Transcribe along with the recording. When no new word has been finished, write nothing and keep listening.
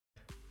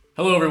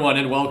Hello, everyone,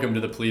 and welcome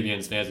to the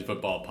Plebeians Fantasy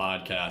Football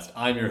Podcast.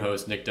 I'm your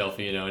host, Nick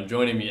Delfino, and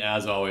joining me,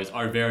 as always,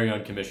 our very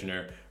own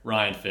commissioner,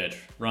 Ryan Fitch.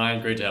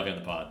 Ryan, great to have you on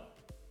the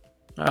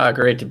pod.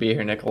 Great to be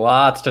here, Nick.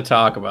 Lots to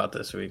talk about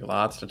this week.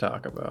 Lots to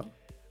talk about.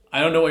 I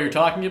don't know what you're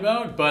talking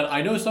about, but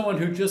I know someone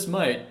who just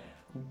might.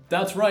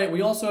 That's right,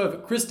 we also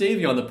have Chris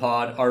Davey on the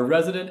pod, our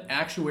resident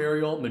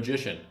actuarial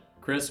magician.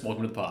 Chris,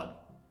 welcome to the pod.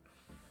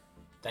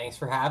 Thanks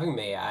for having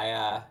me.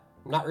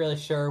 I'm not really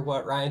sure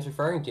what Ryan's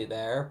referring to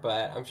there,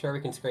 but I'm sure we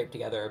can scrape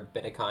together a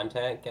bit of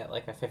content, get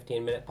like a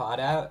 15-minute pod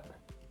out.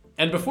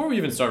 And before we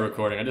even start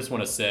recording, I just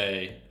want to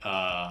say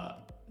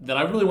that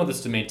I really want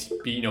this to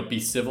be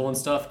civil and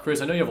stuff. Chris,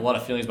 I know you have a lot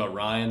of feelings about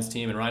Ryan's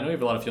team, and Ryan, I know you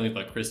have a lot of feelings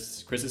about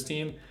Chris's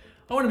team.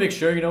 I want to make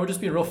sure, we're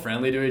just being real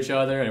friendly to each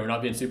other, and we're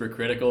not being super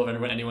critical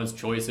of anyone's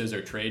choices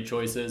or trade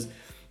choices.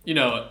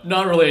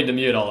 Not related to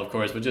me at all, of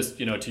course, but just,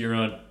 to your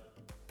own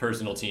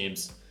personal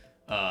teams.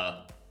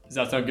 Does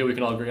that sound good? We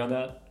can all agree on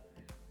that?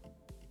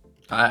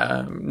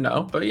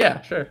 No, but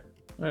yeah, sure.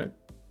 Right.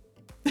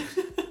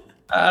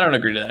 I don't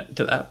agree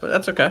to that, but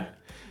that's okay.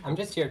 I'm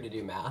just here to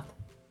do math.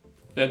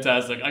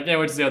 Fantastic. I can't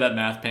wait to see how that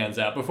math pans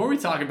out. Before we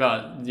talk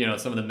about,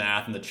 some of the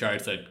math and the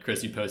charts that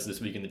Chris, you posted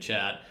this week in the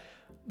chat,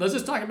 let's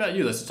just talk about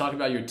you. Let's just talk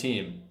about your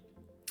team.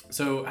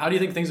 So how do you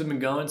think things have been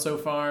going so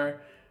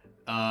far?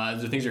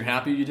 Is there things you're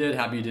happy you did,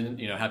 happy you didn't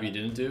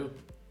do?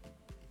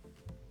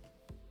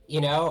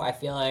 I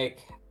feel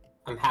like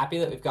I'm happy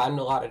that we've gotten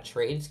a lot of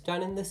trades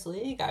done in this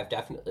league. I've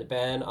definitely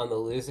been on the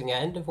losing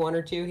end of one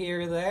or two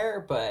here or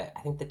there, but I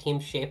think the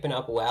team's shaping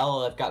up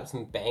well. I've got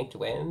some banked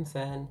wins,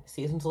 and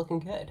season's looking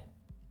good.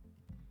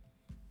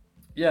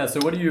 Yeah, so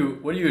what do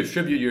you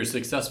attribute your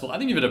successful? I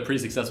think you've had a pretty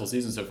successful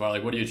season so far.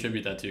 Like, what do you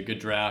attribute that to? Good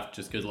draft,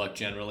 just good luck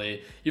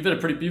generally. You've been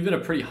a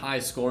pretty high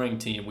scoring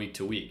team week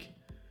to week.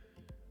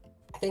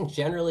 I think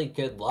generally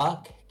good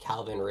luck,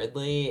 Calvin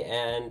Ridley,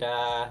 and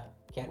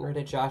getting rid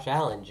of Josh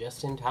Allen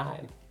just in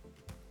time.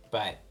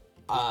 But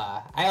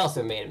I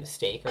also made a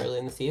mistake early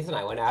in the season.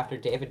 I went after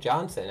David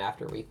Johnson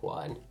after week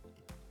 1.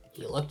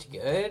 He looked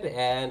good,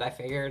 and I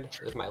figured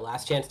it was my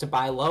last chance to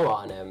buy low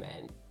on him,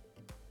 and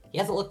he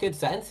hasn't looked good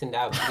since, and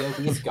now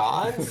He's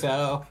gone,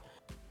 so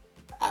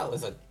that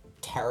was a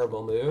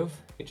terrible move.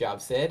 Good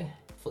job, Sid.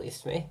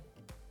 Fleeced me.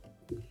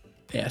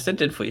 Yeah, Sid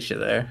did fleece you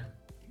there.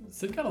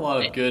 Sid got a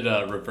lot of good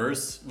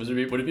reverse. Would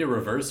it be a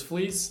reverse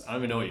fleece? I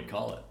don't even know what you'd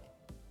call it.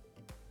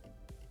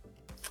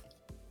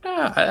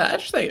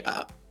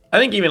 I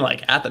think even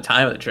like at the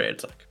time of the trade,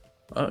 it's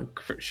like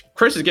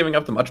Chris is giving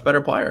up the much better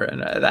player, and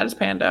that has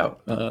panned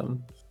out.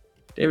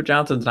 David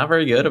Johnson's not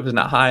very good. I was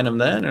not high on him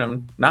then, and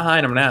I'm not high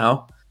on him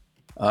now.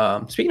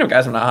 Speaking of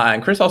guys I'm not high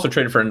on, Chris also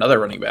traded for another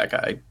running back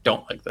I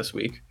don't like this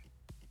week.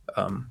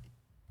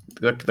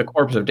 The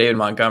corpse of David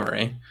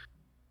Montgomery,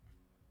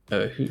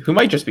 who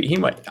might just be, he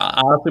might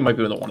honestly might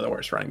be one of the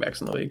worst running backs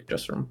in the league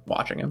just from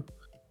watching him.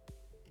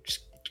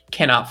 Just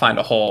cannot find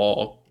a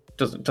hole.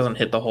 Doesn't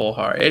hit the hole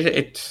hard.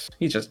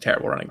 He's just a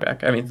terrible running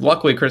back. I mean,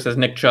 luckily Chris has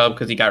Nick Chubb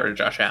because he got rid of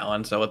Josh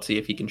Allen. So let's see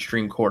if he can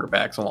stream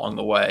quarterbacks along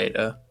the way.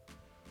 Does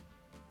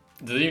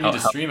he even need to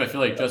stream? I feel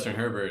like Justin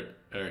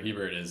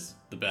Hebert is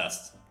the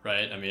best,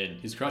 right? I mean,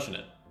 he's crushing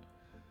it.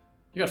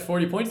 You got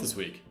 40 points this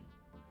week.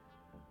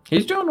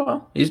 He's doing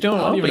well. I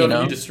don't even know if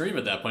you need to stream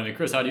at that point. I mean,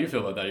 Chris, how do you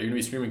feel about that? You're going to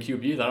be streaming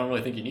QBs? I don't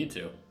really think you need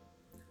to.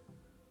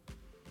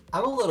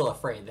 I'm a little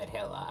afraid that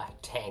he'll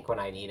tank when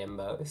I need him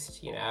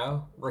most,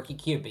 Rookie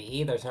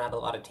QB, there's not a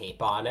lot of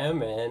tape on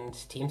him, and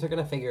teams are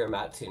going to figure him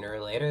out sooner or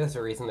later. There's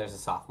a reason there's a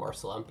sophomore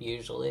slump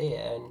usually,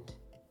 and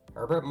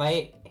Herbert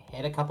might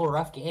hit a couple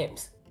rough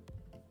games.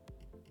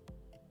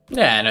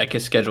 Yeah, and like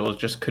his schedule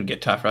just could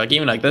get tougher. Like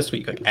even like this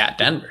week, like at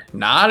Denver,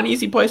 not an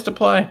easy place to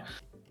play.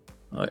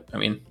 I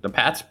mean, the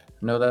Pats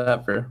know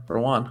that for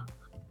one.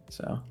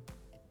 So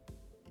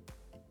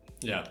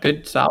yeah,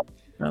 good solid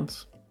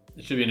defense.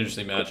 It should be an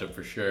interesting matchup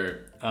for sure.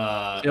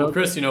 Well,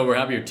 Chris, we're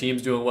happy your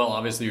team's doing well.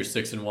 Obviously, you're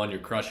 6-1.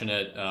 You're crushing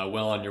it.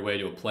 Well on your way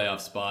to a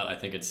playoff spot. I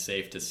think it's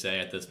safe to say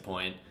at this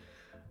point.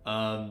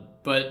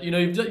 But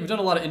you've done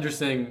a lot of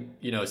interesting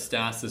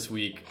stats this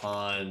week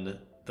on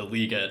the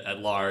league at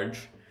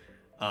large.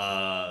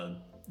 Do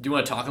you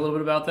want to talk a little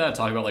bit about that?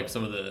 Talk about like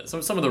some of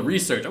the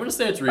research. I want to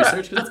say it's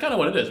research because that's kind of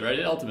what it is, right?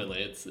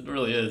 Ultimately, it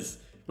really is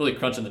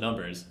crunching the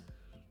numbers.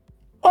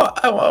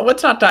 Well,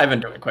 let's not dive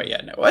into it quite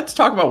yet. No, let's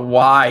talk about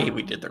why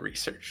we did the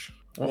research.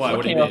 Why?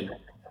 What do you mean?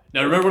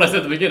 Now, remember what I said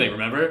at the beginning.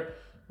 Remember,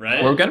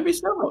 right? We're gonna be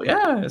civil.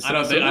 Yeah. I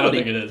don't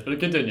think it is, but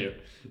continue.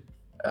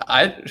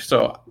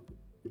 So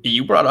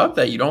you brought up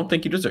that you don't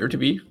think you deserve to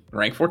be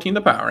ranked 14 in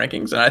the power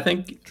rankings, and I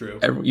think true.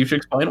 You should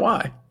explain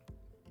why.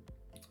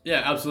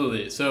 Yeah,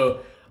 absolutely. So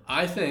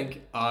I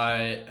think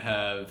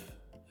I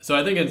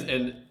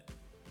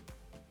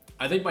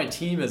think my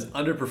team has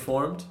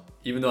underperformed,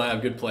 even though I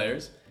have good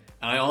players.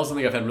 And I also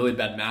think I've had really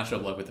bad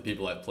matchup luck with the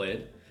people I've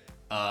played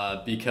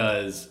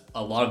because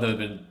a lot of them have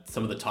been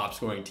some of the top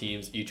scoring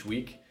teams each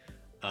week.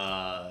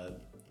 And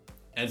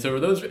so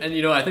for those,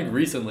 and I think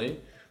recently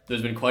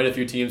there's been quite a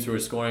few teams who are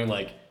scoring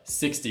like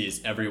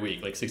 60s every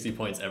week, like 60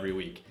 points every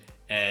week.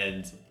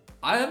 And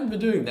I haven't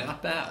been doing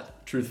that bad.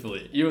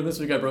 Truthfully, even this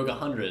week I broke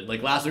 100.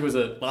 Like last week was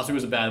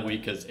a bad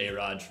week because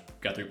A-Raj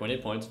got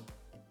 3.8 points.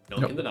 No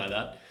one can deny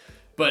that.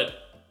 But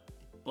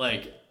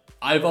like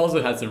I've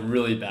also had some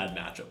really bad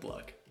matchup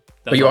luck.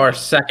 But you are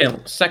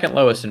second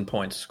lowest in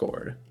points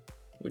scored.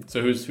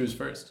 So who's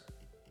first?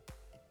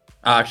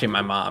 Actually,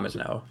 my mom is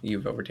now.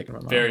 You've overtaken my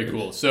mom. Very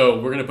cool.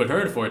 So we're gonna put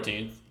her in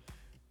 14th.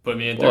 Put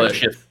me in 13th.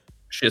 Well,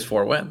 she has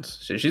 4 wins.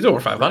 She's over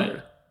 500.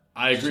 Right.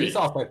 I agree. She's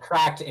also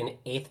cracked an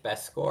 8th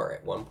best score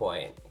at one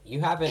point.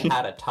 You haven't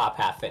had a top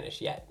half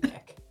finish yet,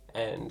 Nick.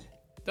 And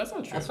that's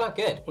not true. That's not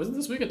good. Wasn't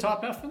this week a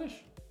top half finish?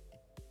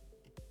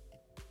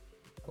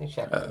 Let me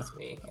check this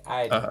week.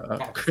 I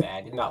have to say,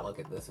 I did not look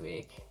at this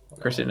week.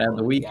 Chris didn't have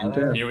the weekend.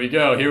 Here we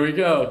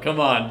go. Come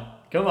on.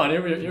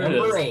 Here it is.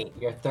 Number 8.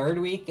 Your third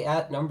week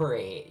at number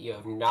 8. You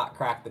have not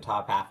cracked the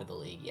top half of the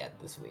league yet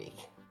this week.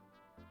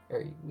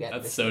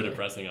 That's so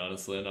depressing,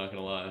 honestly. I'm not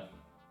gonna lie.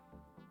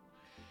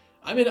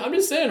 I mean, I'm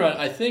just saying, right?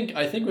 I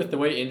think with the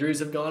way injuries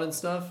have gone and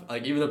stuff,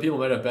 like even though people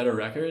might have better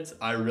records,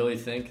 I really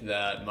think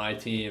that my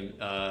team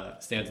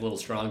stands a little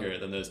stronger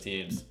than those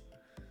teams.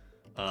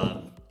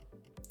 Hey,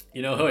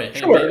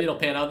 maybe it'll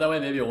pan out that way,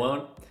 maybe it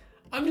won't.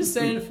 I'm just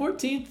saying,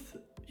 14th.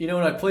 When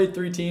I played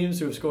 3 teams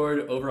who have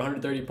scored over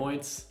 130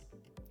 points,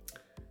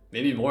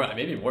 maybe more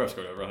have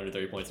scored over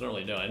 130 points. I don't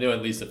really know. I know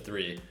at least of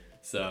 3.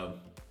 So,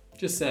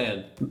 just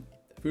saying,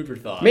 food for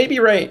thought.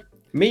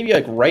 Maybe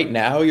like right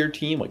now your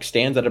team like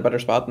stands at a better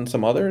spot than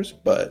some others,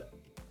 but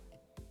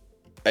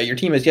your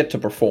team has yet to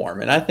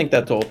perform, and I think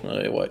that's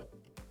ultimately what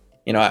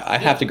I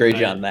have to grade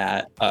you on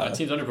that. My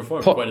team's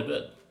underperformed quite a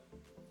bit.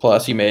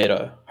 Plus, you made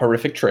a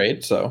horrific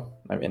trade, so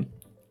I mean,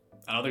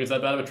 I don't think it's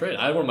that bad of a trade.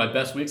 I had one of my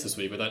best weeks this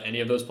week without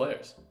any of those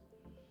players.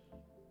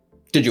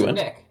 Did you win?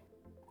 Nick,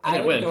 I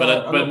didn't win,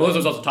 but Melissa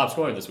was also top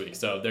scoring this week,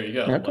 so there you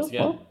go. Once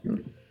again,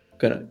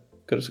 could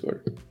have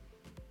scored.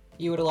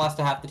 You would have lost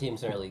to half the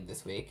teams in our league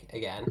this week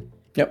again.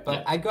 Yep.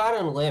 But I'd go out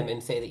on a limb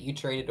and say that you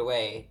traded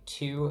away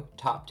 2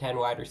 top 10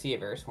 wide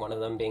receivers, one of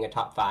them being a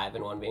top 5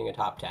 and one being a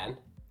top 10. I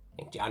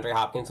think DeAndre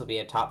Hopkins will be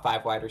a top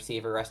 5 wide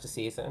receiver rest of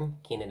season.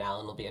 Keenan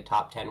Allen will be a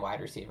top 10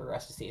 wide receiver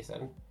rest of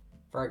season.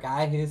 For a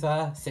guy who's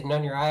sitting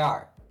on your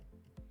IR.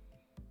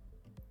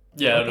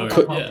 Yeah, I don't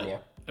know.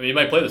 I mean, he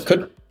might play this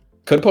week.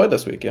 Could play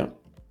this week, yeah.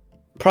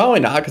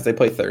 Probably not because they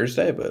play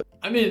Thursday, but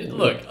I mean,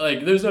 look,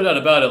 like there's no doubt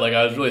about it. Like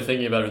I was really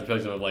thinking about it from the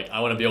perspective of like I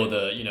want to be able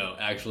to,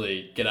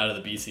 actually get out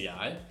of the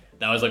BCI.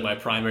 That was like my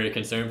primary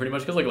concern, pretty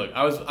much. Because like, look,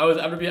 I was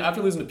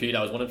after losing to Pete,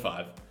 I was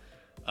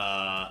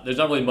 1-5. There's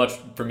not really much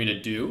for me to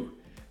do,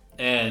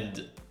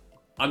 and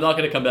I'm not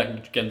going to come back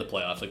and get in the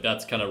playoffs. Like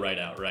that's kind of right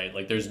out, right?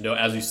 Like there's no,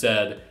 as you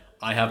said,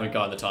 I haven't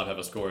gotten the top half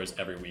of scores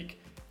every week.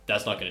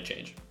 That's not going to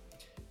change.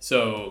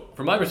 So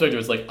from my perspective,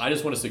 it's like I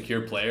just want to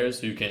secure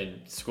players who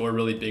can score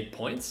really big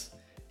points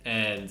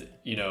and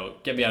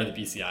get me out of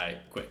the BCI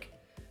quick.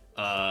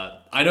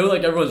 I know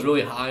like everyone's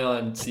really high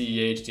on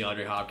CEH,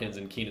 DeAndre Hopkins,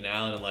 and Keenan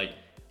Allen, and like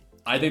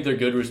I think they're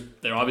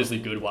good. They're obviously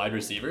good wide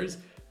receivers,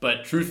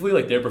 but truthfully,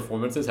 like their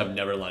performances have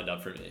never lined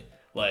up for me.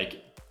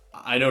 Like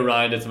I know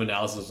Ryan did some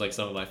analysis of like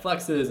some of my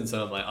flexes and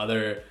some of my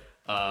other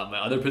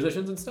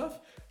positions and stuff.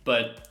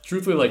 But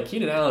truthfully, like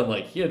Keenan Allen,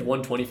 like he had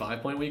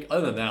 125-point week.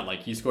 Other than that,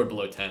 like he scored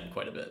below 10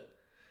 quite a bit.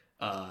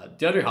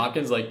 DeAndre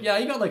Hopkins, like he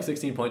got like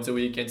 16 points a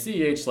week, and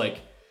CEH,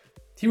 like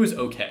he was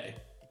okay.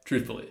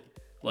 Truthfully,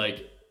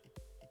 like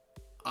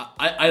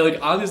I like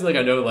obviously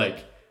like I know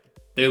like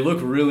they look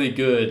really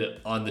good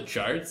on the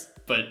charts,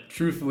 but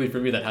truthfully for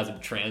me that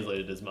hasn't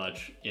translated as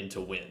much into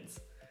wins.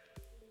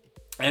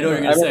 I know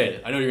what you're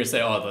gonna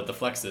say. Oh, the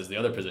flexes, the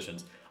other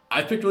positions.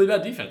 I picked really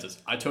bad defenses.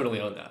 I totally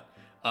own that.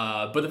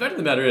 But the fact of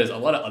the matter is, a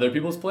lot of other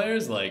people's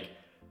players, like,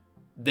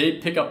 they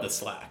pick up the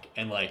slack.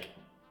 And, like,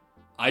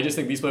 I just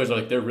think these players are,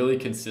 like, they're really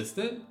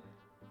consistent,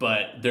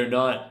 but they're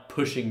not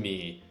pushing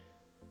me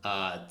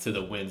to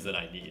the wins that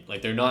I need.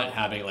 Like, they're not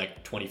having,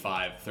 like,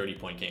 25,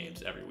 30-point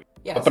games every week.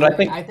 Yeah, but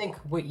I think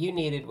what you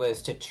needed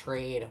was to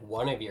trade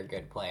one of your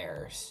good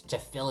players to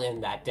fill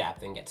in that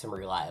depth and get some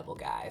reliable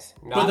guys.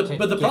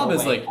 But the problem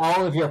is, like,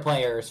 all of your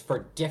players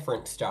for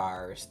different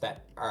stars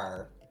that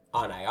are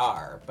on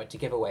IR, but to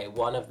give away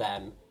one of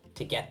them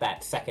to get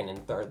that second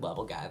and third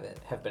level guy that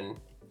have been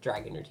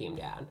dragging your team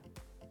down.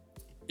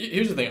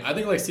 Here's the thing. I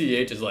think like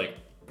CEH is like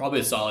probably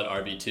a solid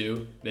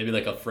RB2, maybe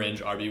like a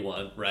fringe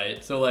RB1,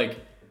 right? So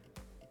like,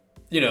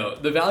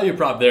 the value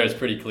prop there is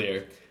pretty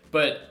clear.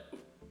 But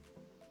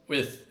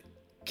with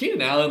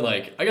Keenan Allen,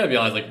 like I gotta be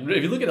honest, like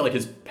if you look at like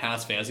his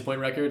past fantasy point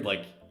record,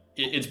 like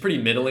it's pretty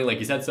middling. Like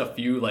he's had a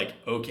few like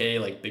okay,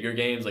 like bigger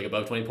games, like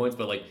above 20 points,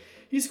 but like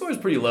he scores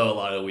pretty low a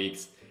lot of the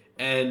weeks.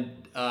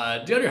 And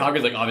DeAndre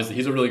Hopkins, like obviously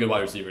he's a really good wide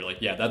receiver.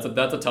 Like yeah, that's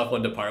a tough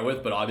one to part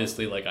with, but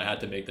obviously like I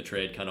had to make the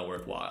trade kind of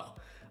worthwhile.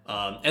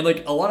 And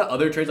like a lot of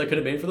other trades I could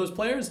have made for those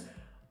players,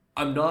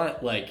 I'm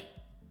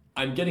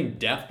getting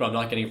depth, but I'm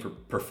not getting for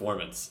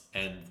performance.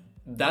 And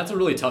that's a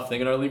really tough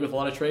thing in our league with a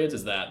lot of trades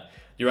is that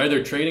you're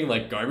either trading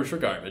like garbage for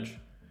garbage,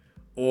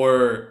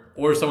 or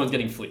someone's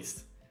getting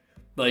fleeced.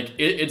 Like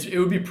it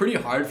would be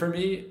pretty hard for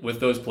me with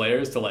those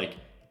players to like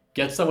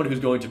get someone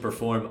who's going to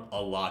perform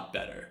a lot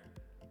better.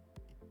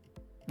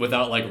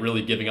 without like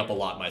really giving up a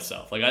lot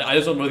myself. Like I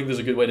just don't really think there's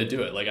a good way to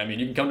do it. Like, I mean,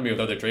 you can come to me with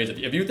other trades.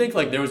 If you think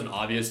like there was an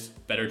obvious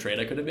better trade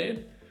I could have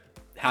made,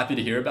 happy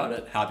to hear about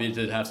it. Happy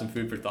to have some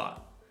food for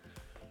thought.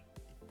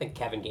 I think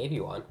Kevin gave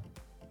you one.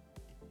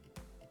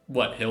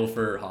 What, Hill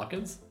for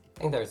Hawkins? I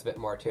think there was a bit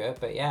more to it,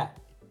 but yeah.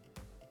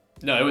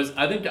 No, it was,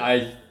 I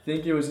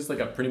think it was just like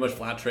a pretty much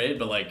flat trade,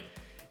 but like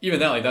even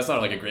that, like that's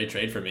not like a great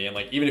trade for me. And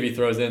like even if he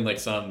throws in like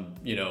some,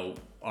 you know,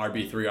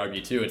 RB3,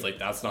 RB2, it's like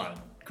that's not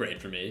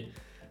great for me.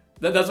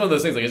 That's one of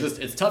those things, like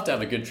it's tough to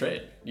have a good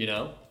trade, you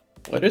know?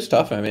 Well, it is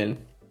tough. I mean,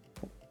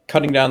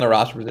 cutting down the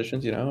roster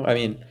positions, you know? I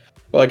mean,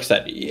 well, like I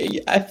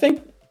said, I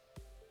think,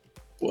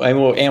 and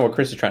what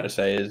Chris is trying to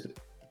say is,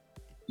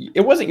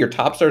 it wasn't your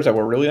top stars that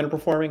were really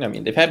underperforming. I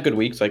mean, they've had good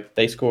weeks. Like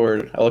they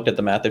scored, I looked at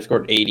the math, they've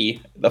scored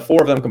 80. The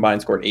four of them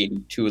combined scored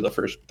 82 of the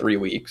first 3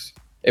 weeks.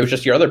 It was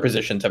just your other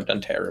positions have done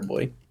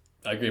terribly.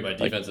 I agree. My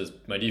defense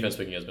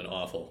picking has been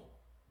awful.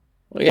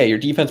 Well, yeah, your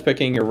defense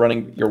picking, your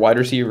wide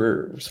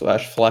receiver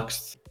 /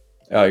 flex,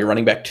 your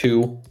running back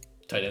 2.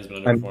 Tight end's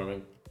been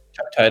underperforming.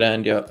 Tight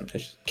end, yeah,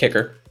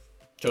 kicker.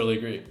 Totally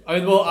agree. I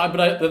mean, well,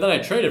 but then I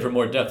traded for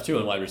more depth too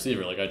in wide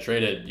receiver. Like I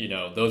traded, you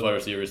know, those wide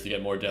receivers to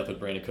get more depth with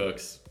Brandon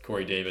Cooks,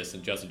 Corey Davis,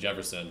 and Justin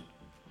Jefferson.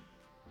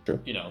 True.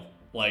 You know,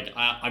 like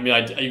I mean,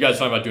 you guys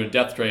talking about doing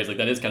depth trades, like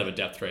that is kind of a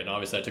depth trade. And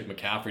obviously, I took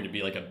McCaffrey to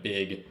be like a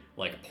big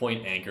like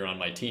point anchor on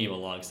my team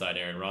alongside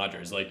Aaron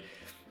Rodgers. Like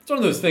it's one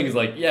of those things.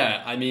 Like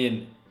yeah, I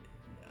mean,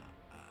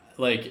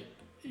 like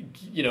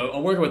you know,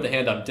 I'm working with the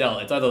hand I'm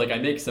dealt. It's either like I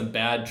make some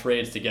bad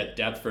trades to get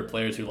depth for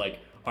players who like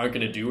aren't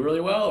going to do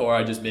really well, or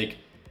I just make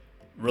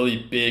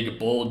really big,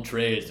 bold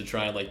trades to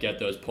try and like get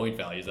those point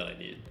values that I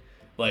need.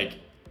 Like,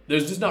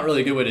 there's just not really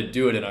a good way to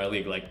do it in our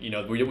league. Like, you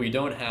know, we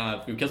don't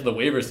have, because of the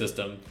waiver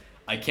system,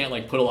 I can't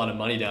like put a lot of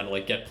money down to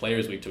like get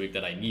players week to week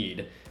that I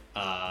need.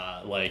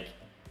 Like,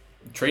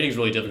 trading is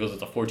really difficult.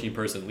 It's a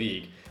 14-person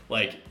league.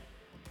 Like,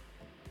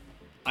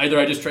 either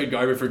I just trade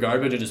garbage for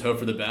garbage and just hope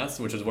for the best,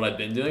 which is what I've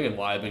been doing and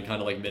why I've been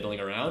kind of like middling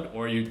around,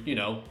 or you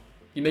know,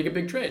 you make a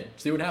big trade,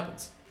 see what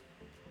happens.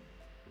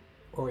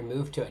 Or we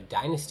move to a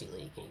dynasty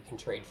league and you can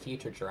trade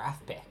future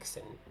draft picks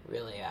and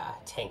really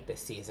tank this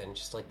season,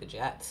 just like the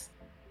Jets.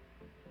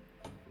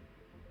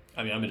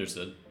 I mean, I'm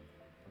interested.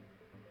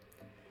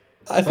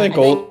 I think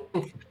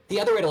the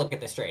other way to look at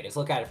this trade is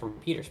look at it from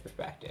Peter's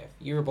perspective.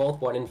 You were both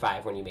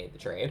 1-5 when you made the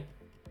trade,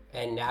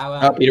 and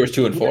now Peter was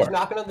 2-4.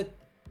 Knocking on the.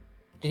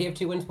 Did he have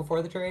 2 wins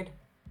before the trade?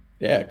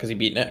 Yeah, because he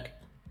beat Nick.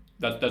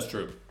 That's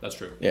true. That's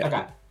true. Yeah.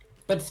 Okay.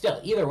 But still,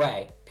 either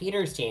way,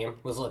 Peter's team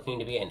was looking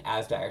to be in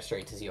as dire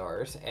straits as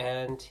yours,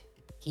 and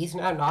he's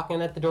now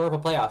knocking at the door of a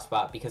playoff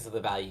spot because of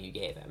the value you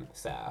gave him.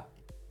 So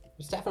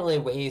there's definitely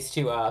ways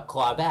to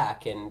claw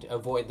back and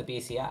avoid the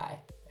BCI.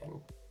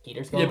 And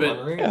Peter's going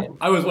one route. Yeah.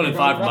 I was 1-5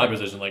 from my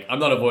position. Like, I'm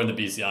not avoiding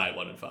the BCI at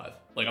 1-5.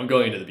 Like, I'm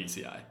going into the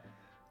BCI.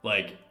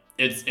 Like,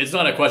 it's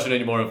not a question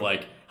anymore of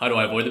like, how do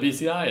I avoid the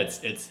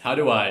BCI? It's how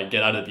do I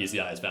get out of the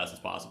BCI as fast as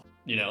possible?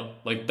 You know,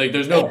 like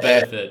there's no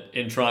benefit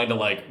in trying to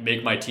like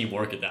make my team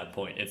work at that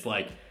point. It's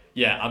like,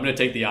 yeah, I'm gonna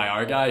take the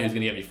IR guy who's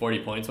gonna get me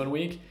 40 points 1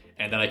 week,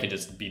 and then I can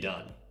just be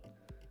done.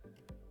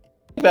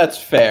 That's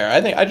fair.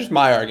 I think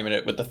my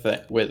argument with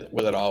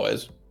with it all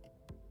is,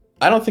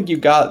 I don't think you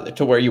got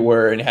to where you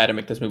were and had to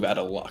make this move out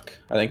of luck.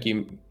 I think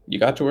you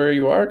got to where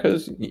you are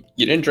because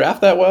you didn't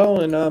draft that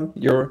well, and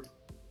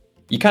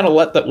you kind of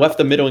left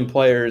the middling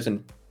players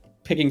and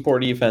picking poor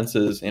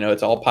defenses. You know,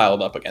 it's all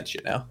piled up against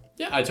you now.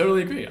 Yeah, I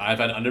totally agree. I've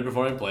had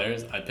underperforming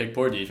players. I pick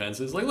poor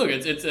defenses. Like, look,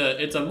 it's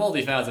a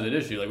multifaceted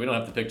issue. Like, we don't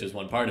have to pick just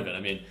one part of it. I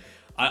mean,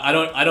 I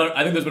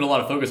think there's been a lot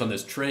of focus on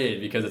this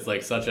trade because it's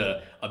like such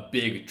a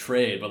big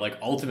trade. But like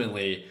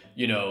ultimately,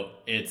 you know,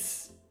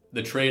 it's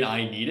the trade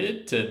I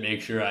needed to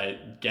make sure I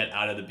get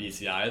out of the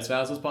BCI as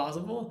fast as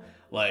possible.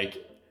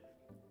 Like,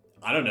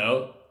 I don't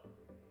know.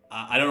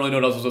 I don't really know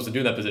what else I'm supposed to do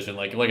in that position.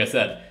 Like I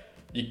said,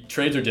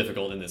 trades are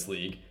difficult in this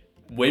league.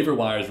 Waiver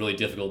wire is really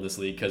difficult in this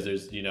league because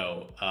there's, you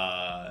know,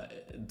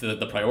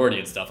 the priority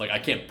and stuff. Like I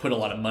can't put a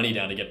lot of money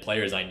down to get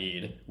players I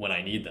need when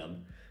I need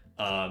them.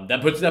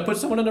 That puts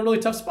someone in a really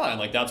tough spot. And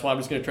like that's why I'm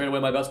just going to trade away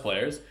my best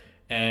players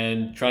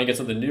and try and get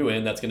something new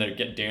in that's going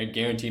to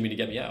guarantee me to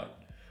get me out.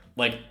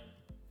 Like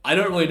I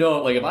don't really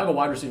know. Like if I have a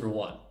wide receiver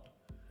 1,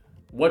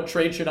 what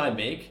trade should I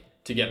make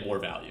to get more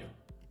value?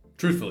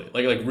 Truthfully,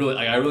 like really,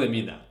 I really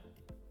mean that.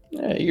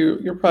 Yeah,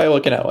 you're probably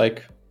looking at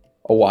like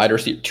a wide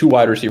receiver, 2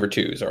 wide receiver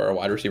 2s, or a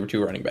wide receiver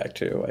 2 running back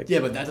 2. Like, yeah,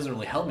 but that doesn't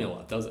really help me a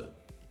lot, does it?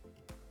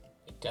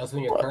 It does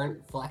when your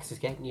current flex is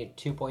getting you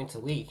 2 points a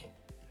week.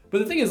 But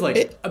the thing is,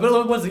 like,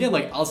 but once again,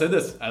 like, I'll say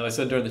this, as I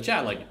said during the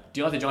chat, like,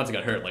 Deontay Johnson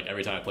got hurt, like,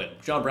 every time I played him.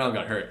 John Brown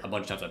got hurt a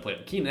bunch of times I played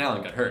him. Keenan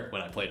Allen got hurt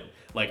when I played him.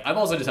 Like, I've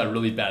also just had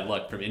really bad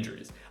luck from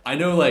injuries. I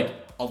know, like,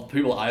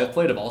 people I have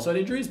played have also had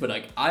injuries, but,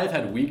 like, I've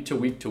had week to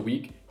week to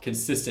week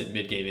consistent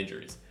mid-game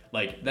injuries.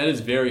 Like, that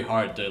is very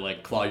hard to,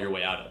 like, claw your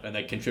way out of, and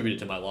that contributed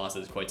to my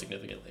losses quite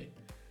significantly.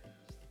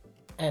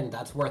 And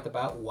that's worth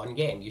about 1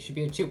 game. You should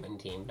be a 2-win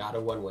team, not a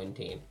 1-win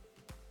team.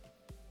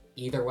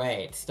 Either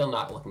way, it's still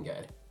not looking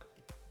good.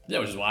 Yeah,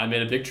 which is why I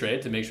made a big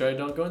trade to make sure I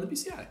don't go in the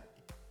BCI.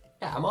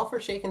 Yeah, I'm all for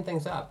shaking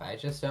things up. I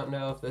just don't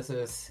know if this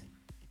is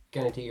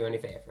going to do you any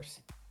favors.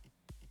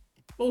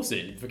 We'll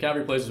see. If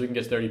McCaffrey plays this week and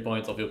gets 30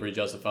 points, I'll feel pretty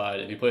justified.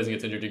 If he plays and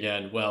gets injured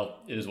again, well,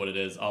 it is what it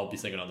is. I'll be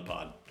singing on the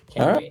pod.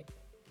 Can't wait.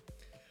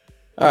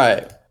 All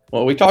right.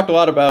 Well, we talked a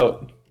lot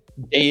about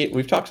data.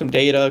 We've talked some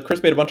data.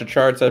 Chris made a bunch of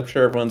charts I'm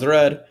sure everyone's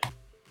read.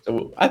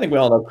 So I think we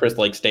all know Chris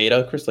likes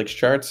data. Chris likes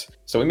charts.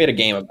 So we made a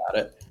game about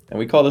it. And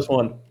we call this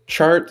one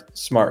Chart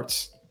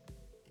Smarts.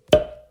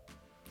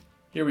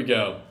 Here we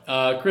go.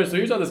 Chris, so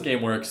here's how this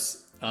game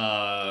works.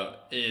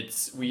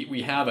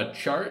 We have a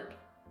chart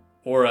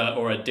or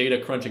a data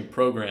crunching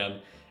program,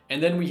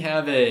 and then we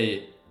have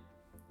a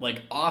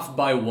off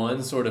by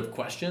one sort of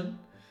question.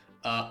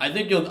 I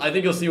think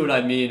you'll see what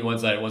I mean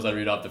once I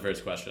read off the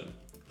first question.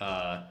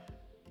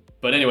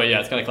 But anyway, yeah,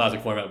 it's kind of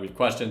classic format. We have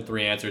question,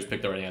 3 answers,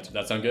 pick the right answer.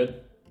 That sound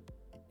good?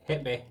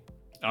 Hit me.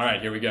 All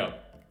right, here we go.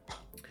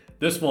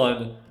 This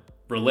one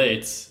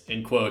relates,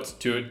 in quotes,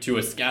 to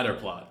a scatter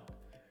plot.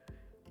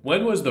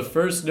 When was the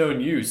first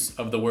known use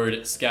of the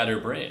word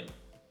scatterbrain?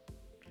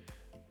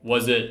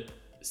 Was it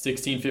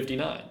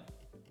 1659?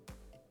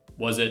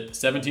 Was it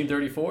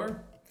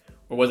 1734?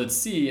 Or was it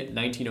C,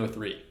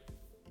 1903?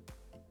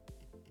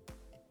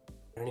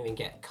 I don't even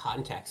get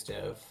context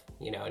of,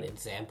 an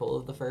example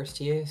of the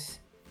first use.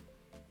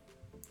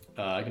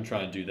 I can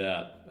try and do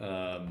that.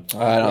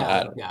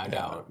 I don't.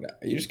 No.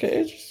 You just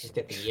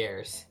get the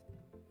years.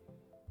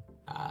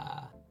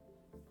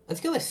 Let's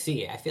go with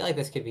C. I feel like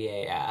this could be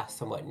a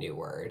somewhat new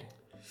word.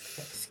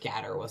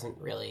 Scatter wasn't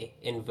really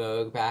in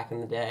vogue back in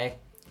the day.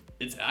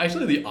 It's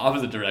actually the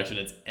opposite direction.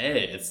 It's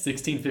A. It's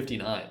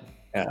 1659.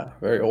 Yeah,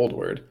 very old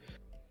word.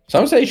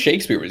 Some say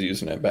Shakespeare was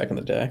using it back in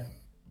the day.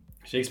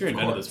 Shakespeare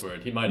invented this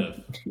word. He might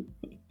have.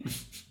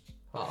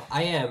 Well,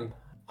 I am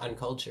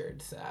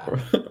uncultured, so...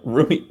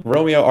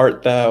 Romeo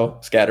art thou,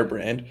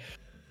 scatterbrained.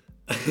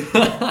 All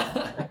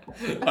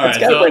right,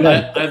 so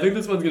I think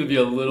this one's going to be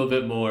a little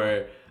bit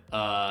more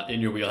in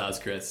your wheelhouse,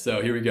 Chris.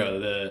 So here we go.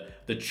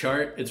 The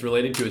chart it's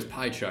relating to is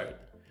pie chart.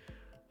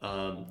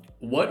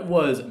 What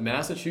was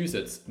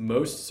Massachusetts'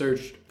 most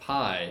searched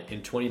pie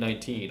in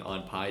 2019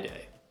 on Pie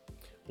Day?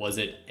 Was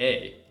it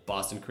A,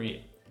 Boston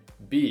cream,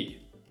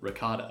 B,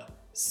 ricotta,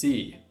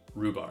 C,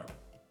 rhubarb?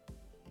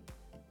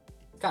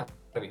 Gotta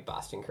be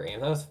Boston cream.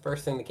 That was the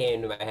first thing that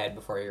came to my head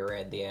before you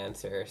read the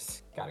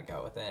answers. Gotta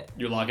go with it.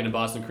 You're locking in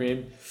Boston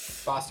cream?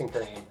 Boston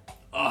cream.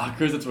 Oh,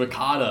 Chris, it's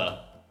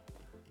ricotta.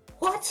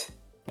 What?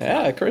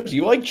 Yeah, Chris,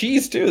 you like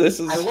cheese too.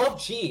 I love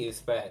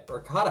cheese, but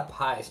ricotta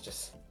pie is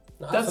just...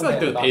 That's like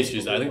the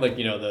pastries. I think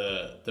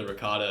the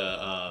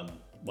ricotta,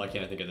 why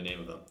can't I think of the name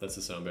of them? That's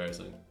just so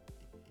embarrassing.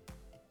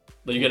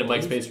 Like you get at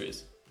Mike's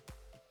Pastries.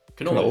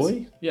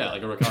 Cannoli? Yeah,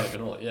 like a ricotta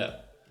cannoli, yeah.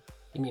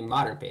 You mean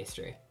modern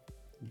pastry?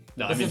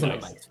 No, this I mean isn't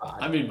Mike's. A Mike's pod.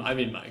 I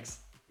mean Mike's.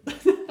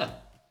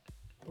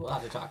 We'll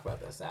have to talk about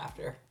this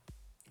after.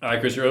 All right,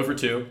 Chris, you're 0 for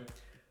 2.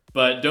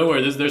 But don't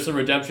worry, there's some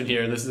redemption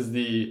here. This is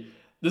pretty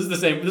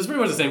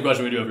much the same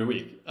question we do every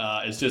week.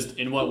 It's just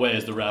in what way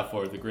is the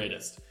RAV4 the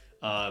greatest?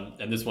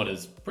 And this one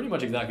is pretty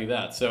much exactly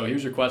that. So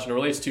here's your question. It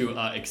relates to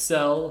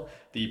Excel,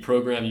 the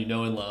program you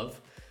know and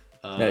love.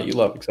 Yeah, you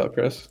love Excel,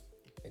 Chris.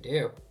 I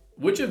do.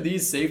 Which of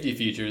these safety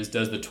features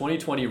does the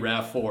 2020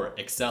 RAV4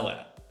 excel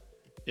at?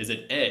 Is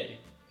it A,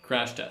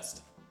 crash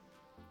test,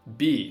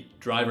 B,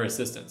 driver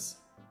assistance,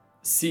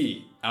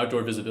 C,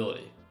 outdoor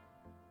visibility?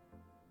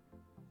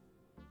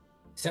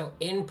 So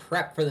in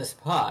prep for this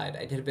pod,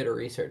 I did a bit of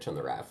research on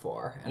the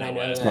RAV4, and I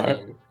know Smart. that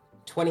in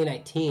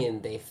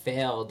 2019 they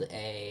failed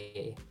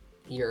a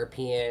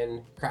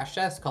European crash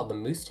test called the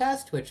Moose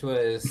test, which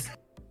was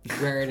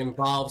where it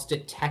involves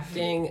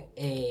detecting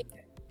a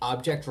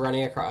object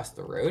running across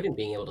the road and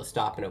being able to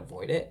stop and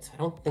avoid it. So I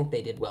don't think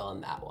they did well on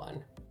that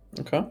one.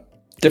 Okay.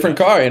 Different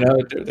car,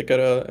 they could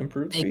have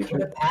improved the They feature.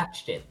 could have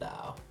patched it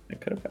though. They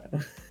could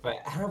have. But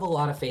I don't have a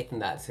lot of faith in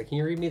that. So can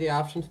you read me the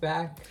options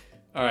back?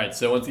 All right,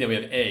 so once again, we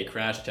have A,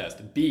 crash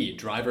test, B,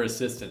 driver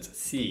assistance,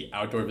 C,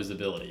 outdoor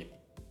visibility.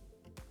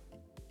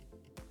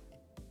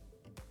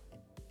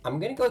 I'm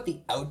going to go with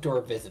the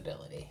outdoor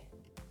visibility.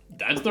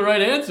 That's the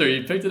right answer.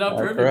 You picked it out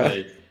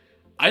perfectly. Correct.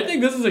 I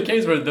think this is a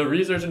case where the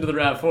research into the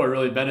RAV4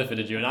 really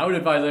benefited you, and I would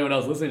advise anyone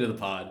else listening to the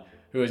pod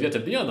who has yet to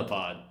be on the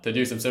pod to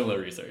do some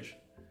similar research.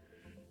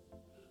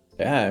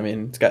 Yeah, I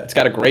mean, it's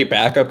got a great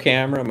backup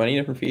camera, many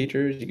different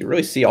features. You can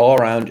really see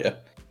all around you.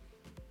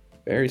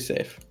 Very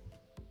safe.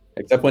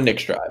 Except when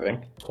Nick's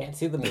driving. Can't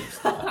see the moose.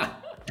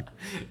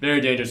 Very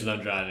dangerous when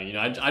I'm driving.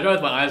 I drive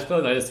with my eyes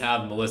closed. I just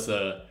have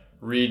Melissa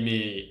read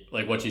me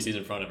like what she sees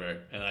in front of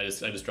her, and I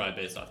just drive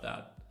based off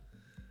that.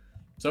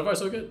 So far,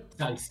 so good.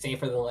 Sounds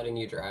safer than letting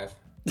you drive.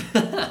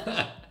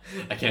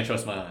 I can't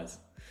trust my eyes.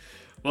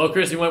 Well,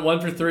 Chris, you went 1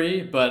 for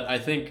 3, but I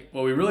think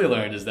what we really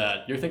learned is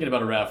that you're thinking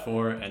about a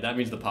RAV4, and that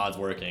means the pod's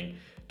working.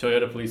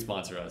 Toyota, please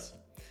sponsor us.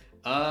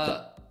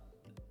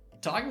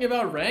 Talking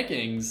about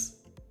rankings,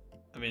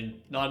 I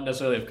mean, not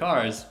necessarily of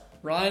cars.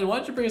 Ryan, why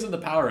don't you bring us in the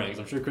power rankings?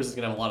 I'm sure Chris is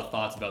going to have a lot of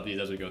thoughts about these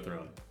as we go through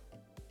them.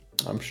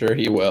 I'm sure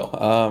he will.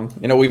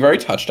 We've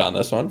already touched on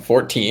this one.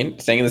 14,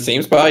 staying in the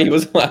same spot he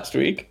was last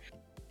week.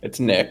 It's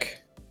Nick.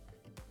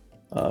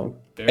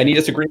 Any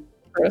disagreement,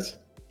 Chris?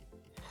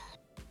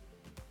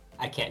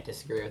 I can't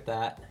disagree with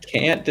that.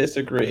 Can't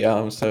disagree.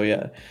 So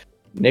yeah,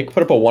 Nick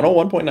put up a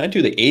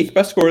 101.92, the 8th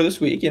best score this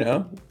week.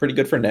 Pretty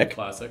good for Nick.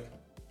 Classic.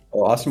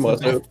 Lost to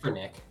Melissa. Best for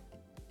Nick.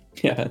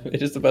 Yeah,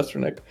 it is the best for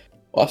Nick.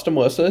 Lost to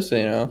Melissa, so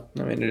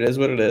it is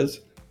what it is.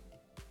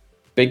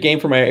 Big game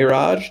for my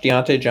A-Raj,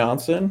 Deontay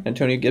Johnson,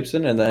 Antonio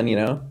Gibson, and then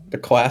the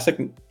classic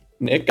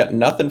Nick got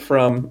nothing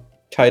from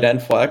tight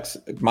end flex,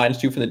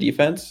 -2 from the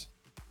defense.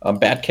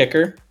 Bad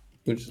kicker,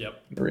 which is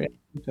really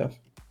tough.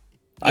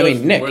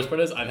 Nick. The worst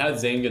part is I've had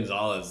Zane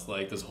Gonzalez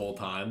like this whole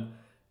time,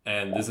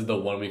 and this is the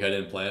 1 week I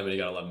didn't play him, and he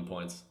got 11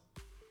 points.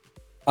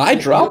 I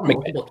dropped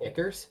multiple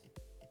kickers.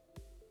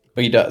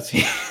 But he does.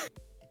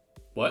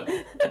 What?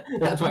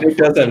 That's why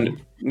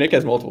Nick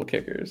has multiple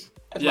kickers.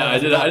 Yeah, I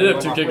did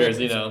have 2 kickers.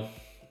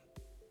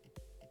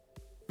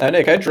 Now,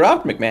 Nick, I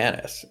dropped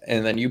McManus,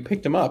 and then you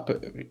picked him up.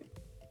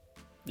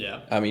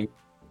 Yeah.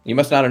 You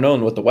must not have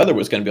known what the weather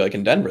was going to be like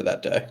in Denver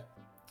that day.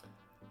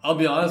 I'll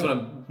be honest, when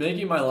I'm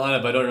making my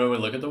lineup, I don't normally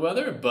look at the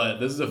weather, but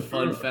this is a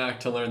fun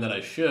fact to learn that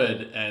I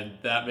should, and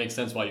that makes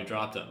sense why you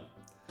dropped him.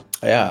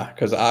 Yeah,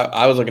 because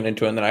I was looking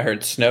into it, and then I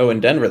heard snow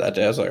in Denver that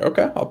day. I was like,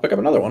 okay, I'll pick up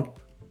another one.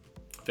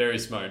 Very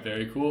smart,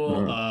 very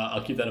cool.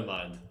 I'll keep that in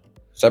mind.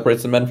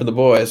 Separates the men from the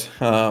boys.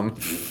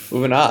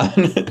 Moving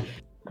on.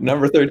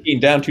 Number 13,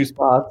 down 2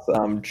 spots,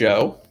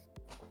 Joe.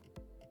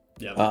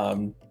 Yeah.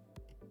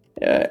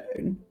 Yeah,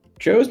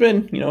 Joe's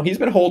been, he's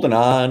been holding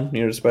on,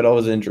 despite all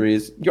his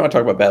injuries. You want to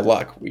talk about bad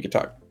luck? We could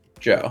talk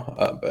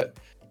Joe. But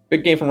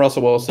big game from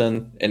Russell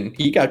Wilson, and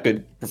he got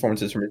good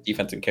performances from his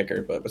defense and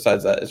kicker. But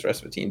besides that, his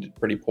rest of the team did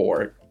pretty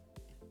poor.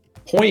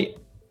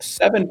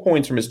 0.7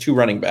 points from his 2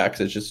 running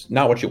backs is just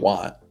not what you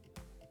want.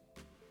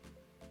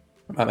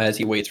 As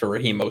he waits for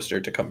Raheem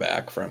Mostert to come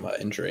back from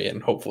injury,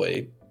 and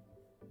hopefully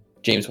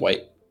James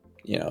White,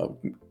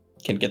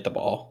 can get the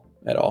ball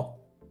at all.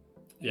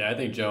 Yeah, I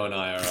think Joe and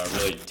I are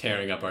really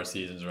tearing up our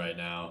seasons right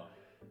now.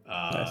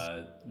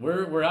 Nice.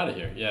 We're out of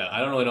here. Yeah, I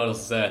don't really know what else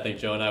to say. I think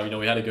Joe and I,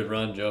 we had a good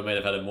run. Joe may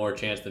have had a more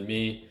chance than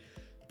me,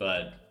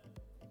 but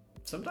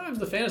sometimes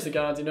the fantasy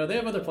gods, they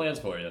have other plans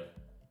for you.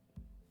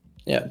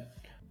 Yeah.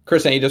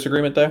 Chris, any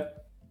disagreement there?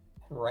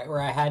 Right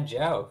where I had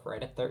Joe,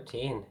 right at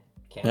 13.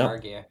 Can't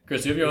argue.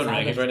 Chris, you have your own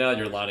rankings right now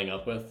you're lining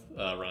up with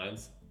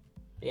Ryan's?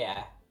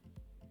 Yeah.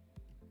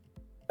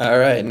 All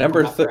right,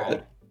 number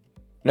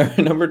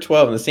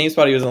 12, in the same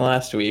spot he was in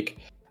last week.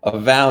 A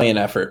valiant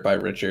effort by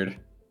Richard.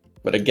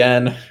 But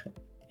again,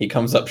 he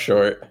comes up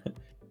short.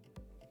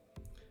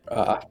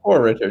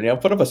 Poor Richard.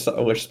 Put up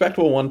a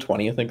respectable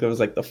 120. I think that was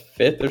like the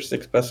 5th or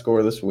 6th best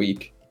score this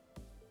week.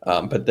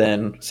 But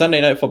then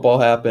Sunday Night Football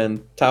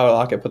happened. Tyler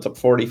Lockett puts up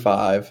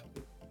 45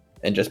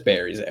 and just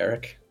buries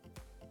Eric.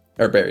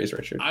 Or buries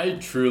Richard. I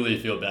truly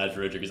feel bad for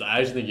Richard because I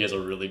actually think he has a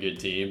really good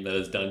team that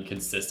has done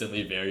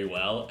consistently very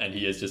well, and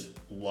he has just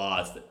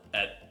lost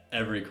at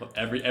every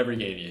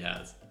game he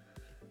has,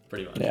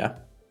 pretty much. Yeah,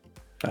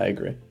 I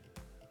agree.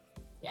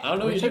 Yeah, I don't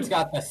know. Richard's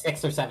got the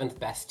 6th or 7th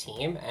best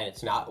team, and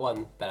it's not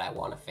one that I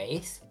want to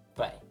face.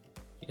 But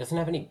he doesn't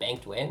have any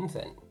banked wins,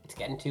 and it's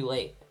getting too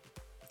late.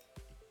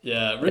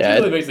 Yeah,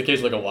 Richard really makes the case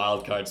for like a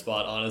wild card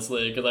spot,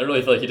 honestly, because I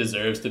really feel like he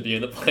deserves to be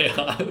in the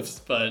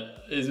playoffs,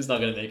 but he's just not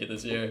going to make it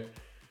this year.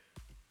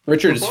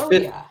 Richard is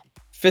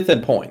 5th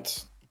in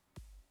points.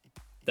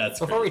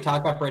 Before we talk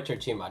about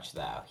Richard too much,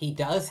 though, he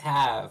does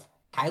have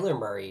Kyler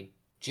Murray,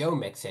 Joe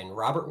Mixon,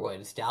 Robert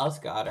Woods, Dallas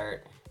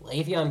Goedert,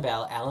 Le'Veon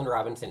Bell, Allen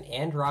Robinson,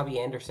 and Robbie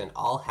Anderson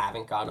all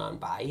haven't gone on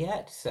bye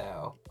yet,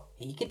 so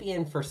he could be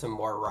in for some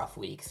more rough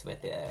weeks with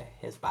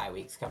his bye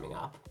weeks coming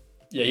up.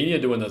 Yeah, he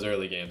needed to win those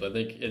early games. I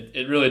think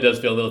it really does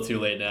feel a little too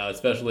late now,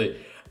 especially.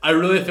 I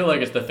really feel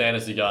like it's the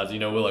fantasy gods.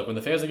 Like when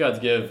the fantasy gods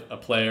give a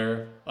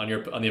player on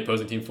the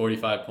opposing team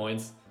 45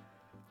 points,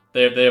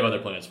 they have other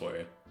plans for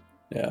you.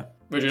 Yeah.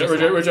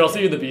 Richard, I'll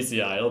see you in the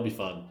BCI. It'll be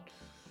fun.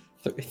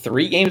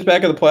 3 games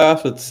back of the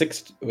playoffs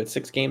with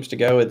six games to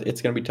go.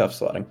 It's going to be tough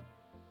sledding.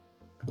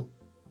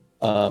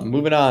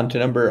 Moving on to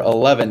number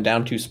 11,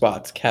 down 2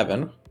 spots,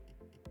 Kevin.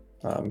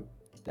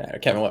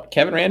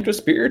 Kevin ran to a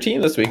superior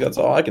team this week. That's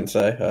all I can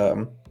say.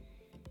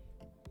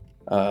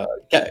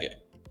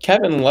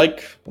 Kevin,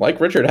 like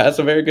Richard, has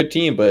a very good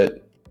team,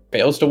 but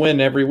fails to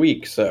win every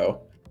week.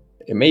 So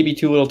it may be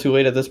too little, too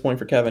late at this point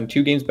for Kevin.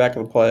 2 games back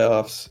of the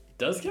playoffs.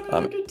 Does Kevin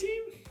have a good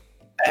team?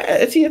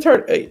 It's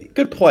hard.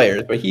 Good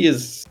players, but he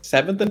is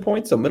 7th in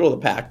points, so middle of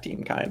the pack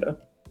team, kind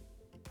of.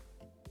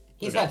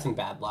 He's got some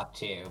bad luck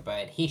too,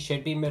 but he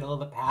should be middle of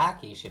the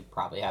pack. He should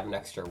probably have an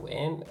extra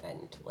win.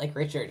 And like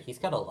Richard, he's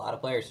got a lot of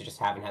players who just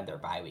haven't had their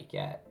bye week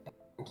yet.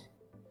 And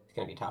it's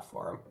going to be tough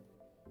for him.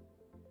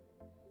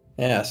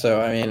 Yeah,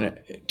 so,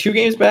 2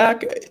 games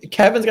back,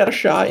 Kevin's got a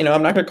shot.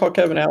 I'm not going to call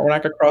Kevin out. We're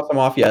not going to cross him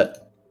off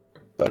yet.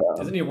 But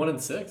isn't he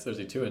 1-6, or is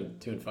he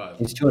 2-5?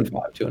 He's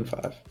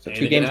 2-5. So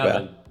 2 games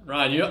back.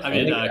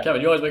 Ryan,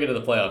 Kevin, you always make it to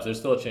the playoffs. There's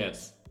still a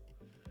chance.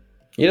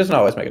 He doesn't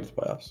always make it to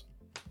the playoffs.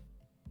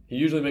 He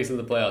usually makes it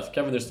to the playoffs.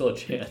 Kevin, there's still a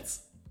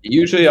chance. He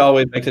usually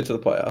always makes it to the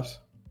playoffs.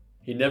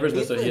 He never.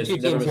 These are the 2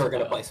 teams who are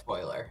going to play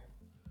spoiler.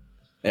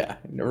 Yeah,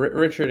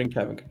 Richard and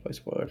Kevin can play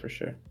spoiler for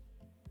sure.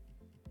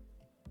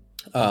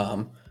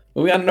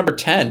 Moving on to number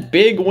 10.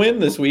 Big win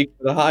this week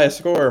for the highest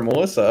scorer,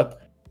 Melissa.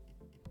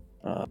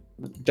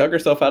 Dug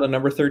herself out of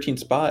number 13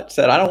 spot.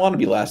 Said, I don't want to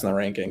be last in the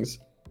rankings.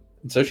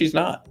 And so she's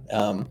not.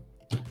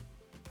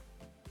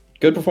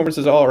 Good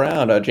performances all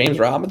around. James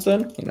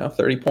Robinson,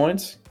 30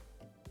 points.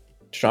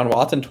 Deshaun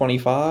Watson,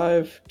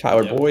 25.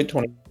 Tyler Boyd,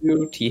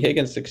 22. T.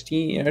 Higgins,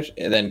 16.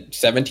 And then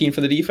 17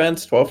 for the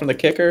defense, 12 from the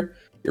kicker.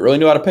 You really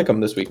knew how to pick them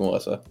this week,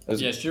 Melissa.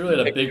 Yeah, she really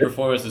had a big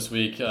performance this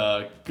week.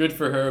 Good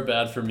for her,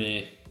 bad for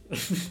me.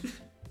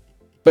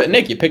 But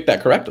Nick, you picked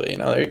that correctly.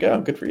 There you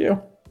go. Good for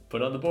you.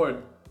 Put on the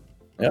board.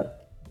 Yeah.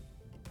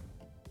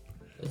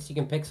 At least you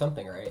can pick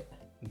something right.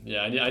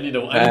 Yeah, I need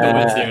to win here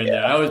and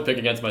there. I always pick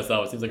against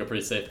myself. It seems like a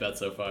pretty safe bet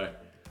so far.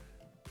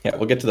 Yeah,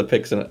 we'll get to the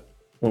picks when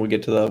we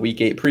get to the Week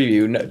 8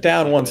 preview.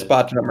 Down one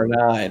spot to number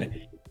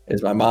 9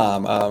 is my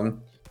mom.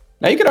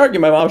 Now you could argue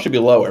my mom should be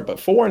lower, but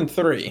 4 and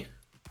 3.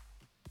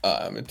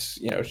 It's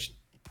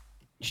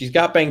she's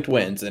got banked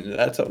wins, and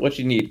that's what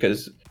she needs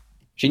because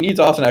she needs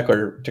Austin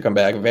Eckler to come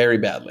back very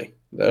badly.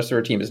 The rest of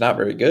her team is not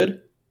very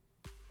good.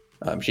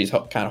 She's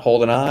kind of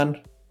holding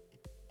on.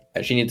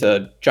 She needs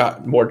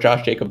more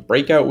Josh Jacobs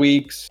breakout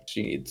weeks.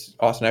 She needs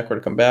Austin Eckler to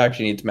come back.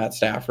 She needs Matt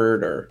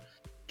Stafford or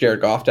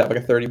Jared Goff to have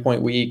like a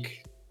 30-point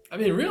week. I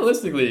mean,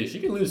 realistically, she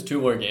can lose 2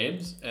 more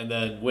games and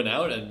then win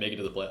out and make it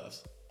to the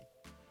playoffs.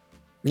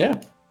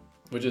 Yeah.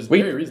 Which is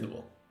very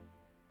reasonable.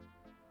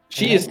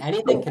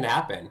 Anything can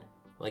happen.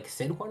 Like,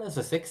 Sid won as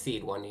a 6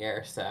 seed one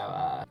year, so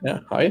yeah,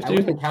 I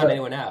wouldn't count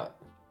anyone out.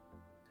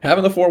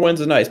 Having the 4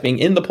 wins is nice. Being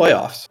in the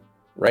playoffs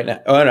right now.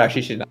 Oh, no,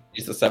 actually, she's not.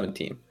 She's the 7th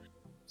team.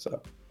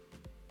 So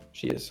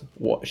she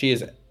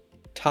is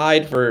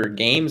tied for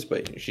games,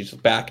 but she's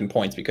back in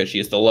points because she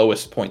is the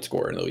lowest point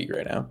scorer in the league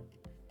right now.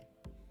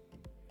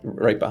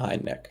 Right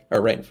behind Nick,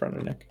 or right in front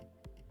of Nick.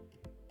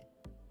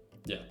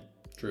 Yeah,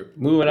 true.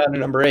 Moving on to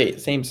number 8,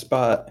 same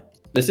spot.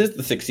 This is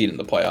the 6th seed in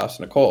the playoffs,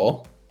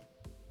 Nicole.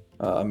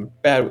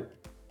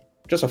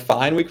 Just a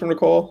fine week from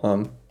Nicole.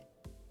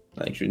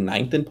 I think she was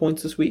 9th in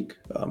points this week.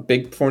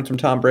 Big performance from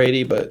Tom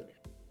Brady, but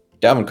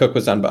Dalvin Cook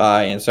was on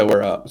bye, and so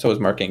was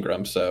Mark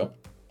Ingram. So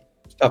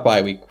it's a tough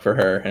bye week for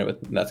her, and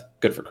that's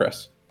good for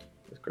Chris.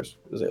 Chris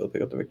was able to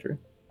pick up the victory.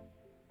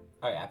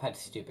 Oh yeah, I've had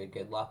stupid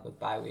good luck with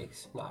bye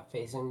weeks, not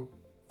facing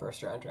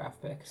first-round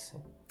draft picks.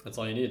 That's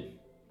all you need.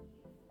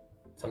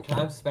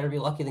 Sometimes it's better be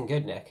lucky than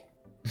good, Nick.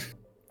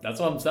 That's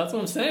what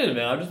I'm saying,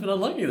 man. I've just been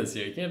unlucky this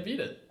year. You can't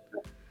beat it.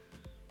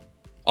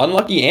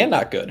 Unlucky and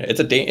not good. It's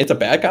a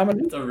bad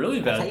combination. It's a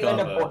really bad combo. That's how you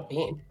combo. end up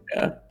 14.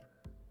 Yeah.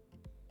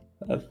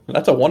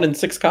 That's a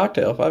 1-in-6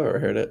 cocktail if I've ever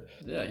heard it.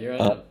 Yeah, here I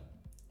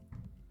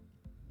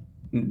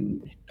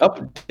am.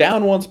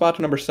 Down 1 spot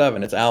to number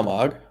 7. It's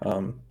Almog.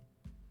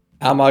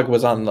 Almog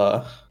was on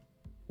the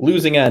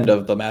losing end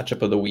of the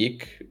matchup of the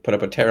week. Put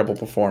up a terrible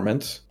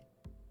performance.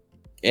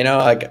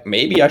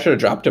 Maybe I should have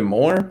dropped him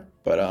more,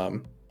 but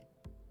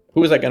who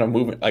was I going to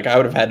move? Like, I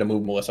would have had to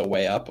move Melissa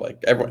way up.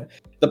 Like, everyone,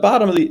 the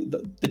bottom of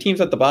the teams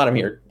at the bottom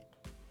here,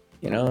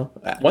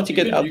 once you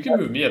get out. You can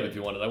move me up if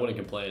you wanted. I wouldn't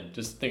complain.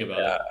 Just think about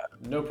it.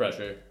 No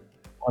pressure.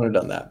 I would have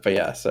done that. But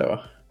yeah,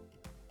 so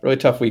really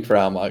tough week for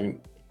Almog.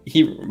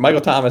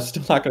 Michael Thomas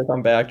still not going to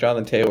come back.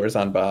 Jonathan Taylor's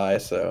on bye,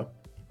 so.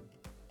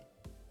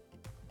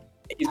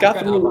 He's got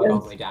 3 wins. All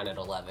the way down at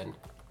 11.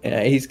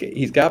 Yeah, he's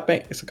got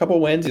a couple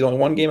wins. He's only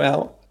 1 game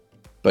out,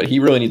 but he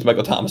really needs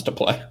Michael Thomas to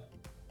play.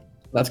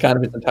 That's kind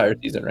of his entire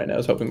season right now,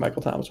 is hoping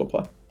Michael Thomas will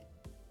play.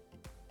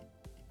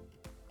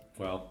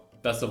 Well,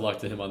 best of luck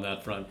to him on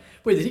that front.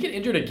 Wait, did he get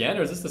injured again,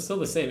 or is this still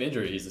the same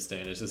injury he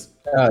sustained? It's just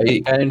he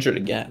got injured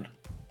again.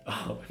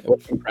 Oh, it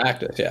was in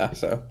practice, yeah.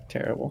 So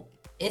terrible.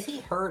 Is he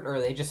hurt, or are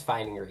they just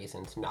finding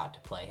reasons not to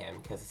play him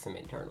because of some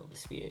internal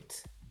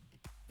disputes?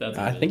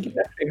 I think he's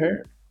actually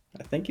hurt.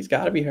 I think he's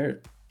got to be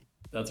hurt.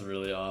 That's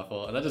really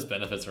awful, and that just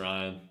benefits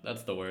Ryan.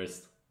 That's the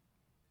worst.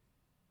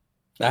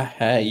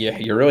 Hey,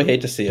 you really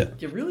hate to see it.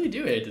 You really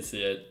do hate to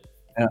see it.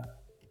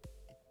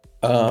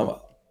 Yeah.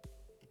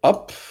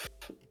 Up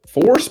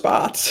 4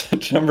 spots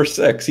to number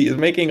 6. He is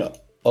making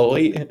a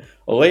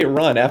late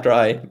run after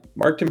I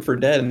marked him for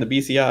dead in the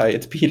BCI.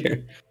 It's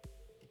Peter.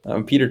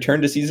 Peter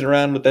turned the season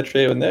around with that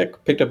trade with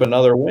Nick, picked up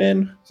another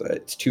win. So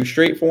it's 2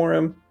 straight for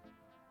him.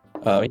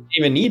 He didn't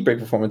even need big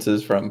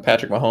performances from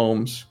Patrick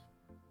Mahomes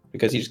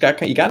because he got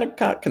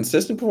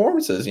consistent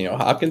performances.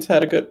 Hopkins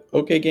had a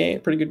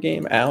pretty good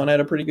game. Allen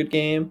had a pretty good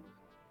game.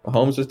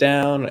 Mahomes was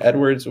down.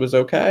 Edwards was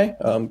okay.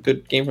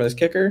 Good game from his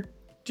kicker.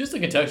 Just to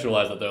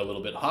contextualize that though a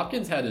little bit,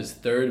 Hopkins had his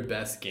 3rd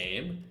best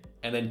game,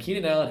 and then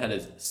Keenan Allen had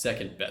his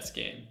 2nd best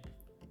game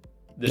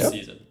this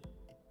season.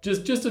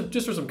 Just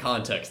for some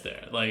context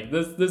there. Like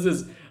this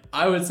is,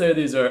 I would say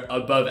these are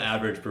above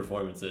average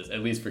performances, at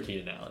least for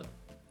Keenan Allen.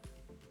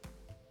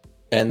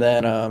 And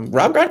then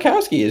Rob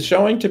Gronkowski is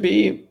showing to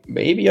be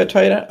maybe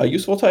a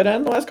useful tight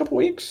end the last couple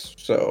weeks.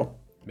 So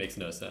makes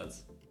no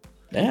sense.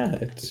 Yeah,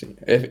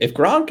 if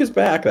Gronk is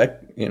back,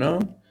 that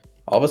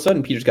all of a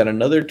sudden Peter's got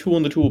another tool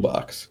in the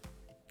toolbox.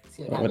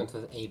 See what happens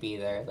with AB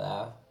there,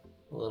 the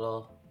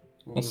little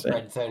new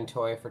red zone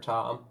toy for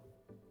Tom.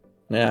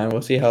 Yeah,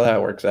 we'll see how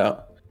that works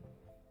out.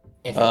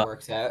 If it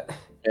works out.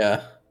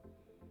 Yeah.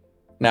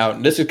 Now,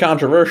 this is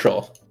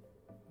controversial.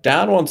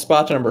 Down one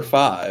spot to number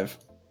 5.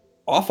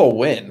 Off a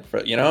win.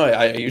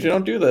 I usually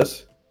don't do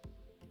this.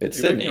 It's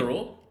You're Sydney. breaking a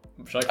rule?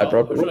 Should I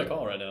call? Who should I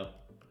call right now?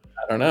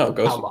 I don't know.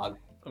 Almog.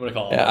 I'm gonna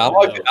call. Yeah,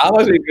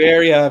 I'll be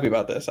very happy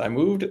about this. I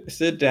moved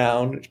Sid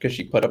down because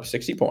she put up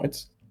 60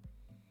 points.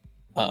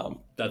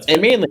 That's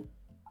and mainly,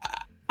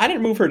 I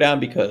didn't move her down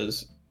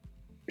because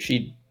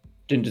she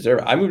didn't deserve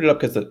it. I moved it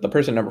up because the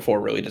person number 4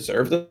 really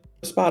deserved the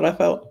spot, I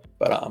felt.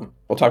 But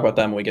we'll talk about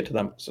them when we get to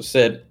them. So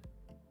Sid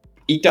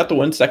eked out the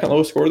win, second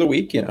lowest score of the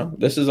week.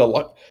 This is the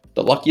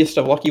luckiest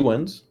of lucky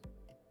wins.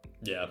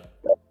 Yeah.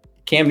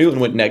 Cam Newton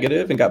went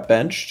negative and got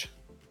benched.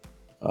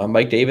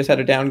 Mike Davis had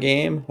a down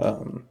game.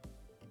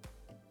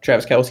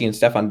 Travis Kelce and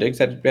Stephon Diggs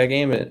had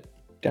a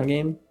down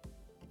game.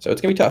 So it's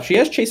going to be tough. She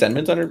has Chase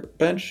Edmonds on her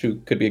bench, who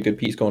could be a good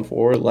piece going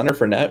forward. Leonard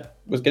Fournette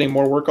was getting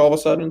more work all of a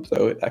sudden,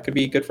 so that could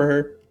be good for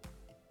her.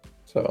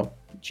 So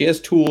she has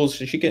tools.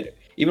 She can,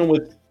 even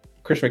with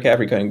Chris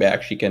McCaffrey coming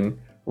back, she can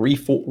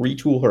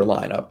retool her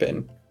lineup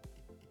and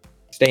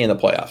stay in the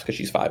playoffs because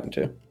she's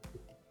 5-2.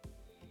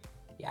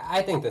 Yeah,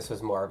 I think this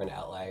was more of an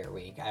outlier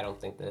week. I don't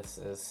think this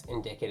is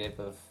indicative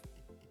of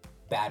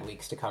bad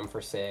weeks to come for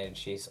Sid.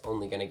 She's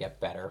only going to get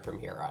better from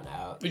here on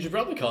out. We should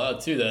probably call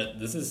out too that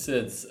this is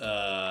Sid's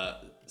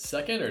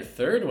second or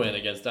third win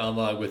against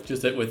Almog with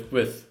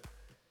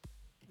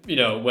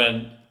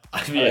when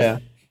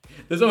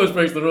this almost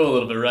breaks the rule a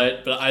little bit,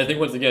 right? But I think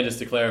once again, just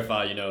to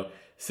clarify,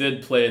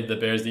 Sid played the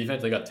Bears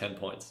defense. They got 10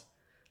 points,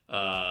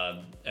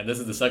 and this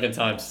is the second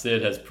time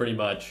Sid has pretty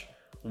much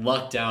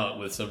lucked out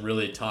with some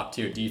really top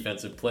tier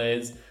defensive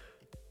plays.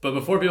 But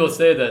before people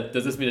say that,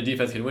 does this mean a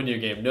defense can win you a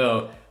game?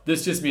 No,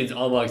 this just means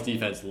Almog's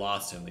defense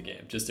lost him the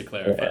game, just to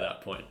clarify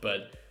that point.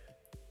 But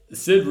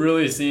Sid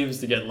really seems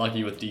to get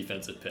lucky with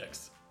defensive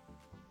picks.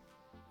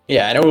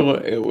 Yeah, I know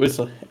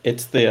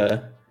it's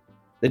the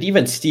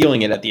defense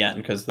stealing it at the end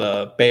because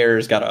the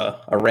Bears got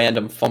a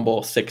random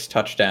fumble 6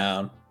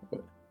 touchdown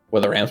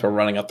where the Rams were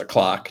running up the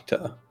clock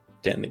to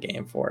end the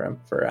game for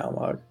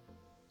Almog.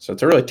 So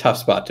it's a really tough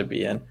spot to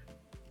be in.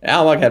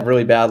 Almog had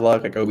really bad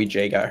luck. Like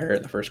OBJ got hurt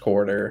in the first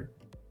quarter.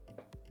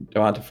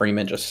 Devonta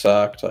Freeman just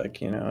sucked.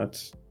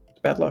 It's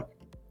bad luck.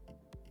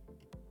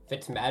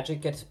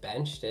 Fitzmagic gets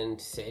benched and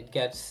Sid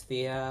gets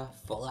the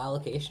full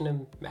allocation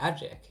of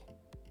magic.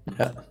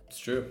 Yeah, it's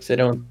true. Sid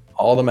owns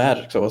all the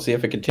magic, so we'll see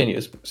if it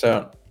continues.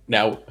 So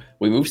now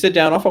we move Sid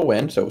down off a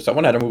win, so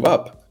someone had to move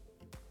up.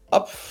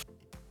 Up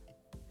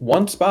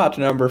one spot to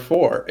number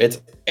 4.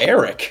 It's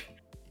Eric.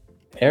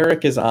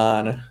 Eric is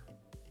on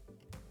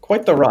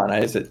quite the run.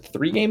 Is it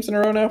 3 games in a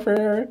row now for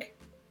Eric?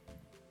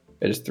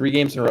 It is 3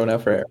 games in a row now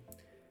for Eric.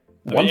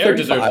 Eric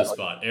deserves the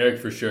spot. Eric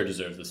for sure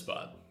deserves the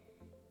spot.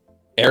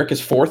 Eric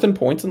is 4th in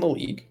points in the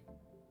league.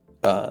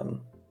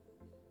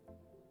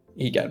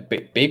 He got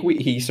big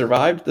week. He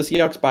survived the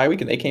Seahawks bye week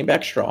and they came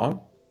back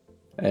strong.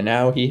 And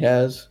now he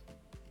has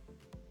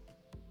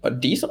a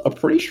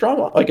pretty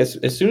strong,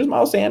 as soon as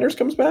Miles Sanders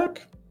comes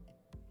back,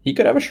 he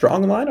could have a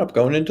strong lineup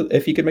going into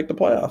if he could make the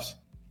playoffs.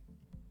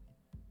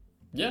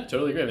 Yeah,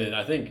 totally agree. I mean,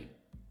 I think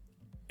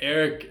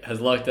Eric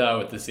has lucked out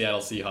with the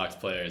Seattle Seahawks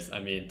players. I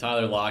mean,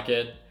 Tyler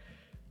Lockett.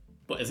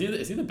 But is he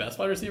the best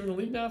wide receiver in the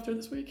league now after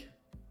this week?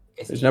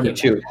 He's number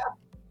 2.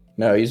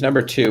 No, he's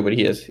number 2, but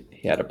he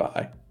had a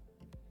bye.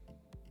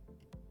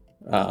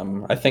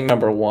 I think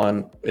number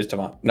 1 is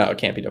Devon. No, it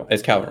can't be Devon.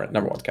 It's Calvin.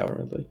 Number 1's Calvin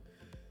Ridley.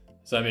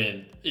 So I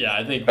mean, yeah,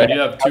 I think when you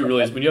have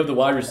when you have the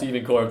wide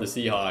receiving core of the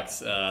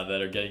Seahawks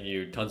that are getting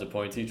you tons of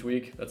points each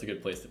week, that's a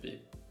good place to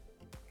be.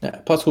 Yeah.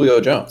 Plus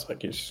Julio Jones,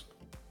 he's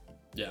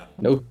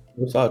no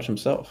slouch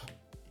himself.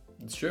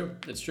 It's true.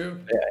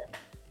 Yeah.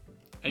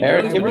 And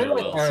Eric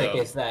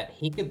is that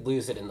he could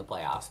lose it in the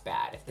playoffs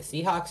bad. If the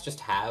Seahawks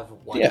just have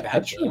one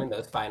bad game in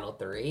those final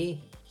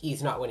 3,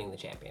 he's not winning the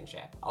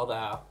championship.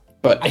 Although,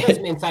 I know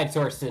some inside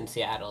sources in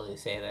Seattle who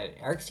say that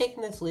Eric's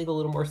taking this league a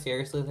little more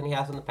seriously than he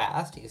has in the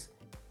past. He's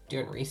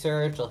doing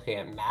research, looking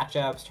at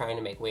matchups, trying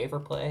to make waiver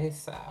plays.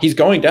 So. He's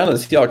going down to the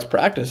Seahawks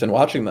practice and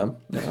watching them.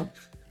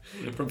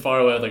 From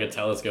far away with a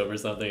telescope or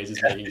something. He's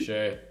just making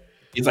sure.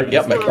 He's like,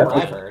 yep,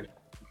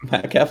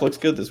 Metcalf looks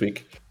good this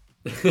week.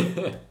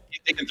 He's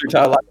taking through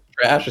Tyler Lockett's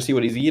trash to see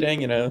what he's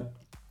eating,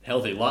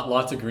 Healthy,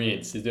 lots of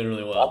greens. He's doing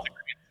really well.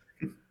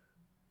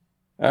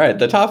 All right,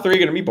 the top 3 are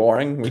going to be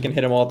boring. We can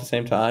hit them all at the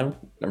same time.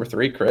 Number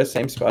 3, Chris,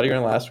 same spot you're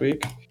in last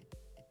week.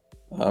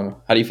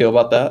 How do you feel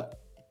about that?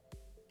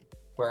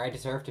 Where I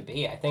deserve to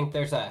be. I think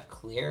there's a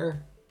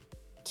clear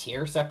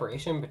tier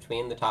separation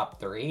between the top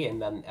 3 and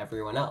then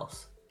everyone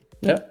else.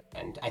 Yeah.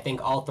 And I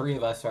think all 3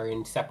 of us are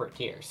in separate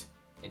tiers.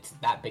 It's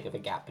that big of a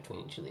gap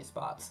between each of these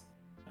spots.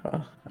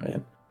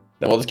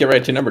 Then we'll just get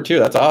right to number 2.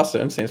 That's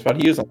Austin. Same spot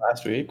he was in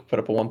last week. Put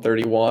up a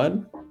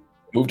 131.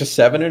 Moved to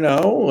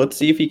 7-0. Let's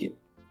see if he can.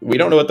 We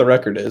don't know what the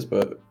record is,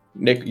 but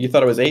Nick, you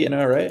thought it was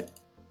 8-0, right?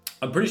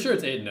 I'm pretty sure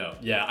it's 8-0.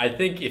 Yeah, I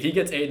think if he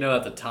gets 8-0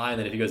 at the tie, and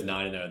then if he goes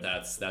 9-0,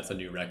 that's a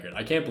new record.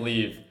 I can't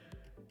believe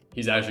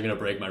he's actually going to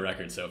break my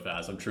record so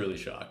fast. I'm truly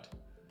shocked.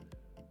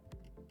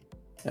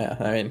 Yeah,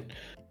 I mean,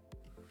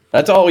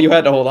 That's all you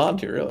had to hold on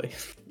to, really.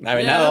 I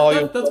mean,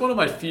 that's one of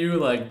my few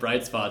like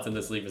bright spots in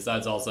this league.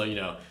 Besides, also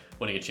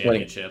winning a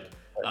championship.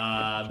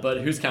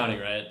 But who's counting,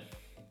 right?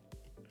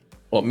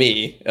 Well,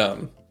 me,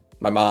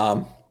 my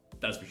mom.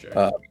 That's for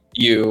sure.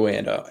 You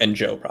and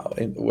Joe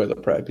probably were the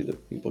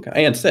people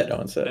counting, and Sid.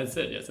 And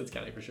Sid, yes, it's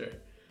counting for sure.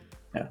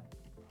 Yeah.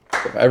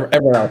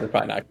 Everyone else is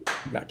probably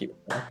not keeping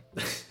count.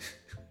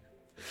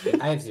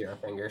 I have 0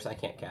 fingers. I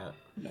can't count.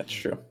 That's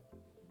true.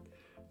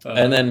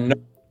 And then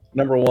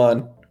number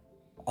 1,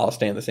 I'll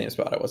stay in the same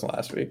spot I was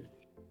last week.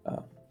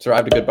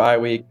 Survived a good bye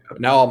week.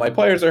 Now all my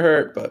players are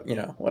hurt, but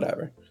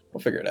whatever.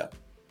 We'll figure it out.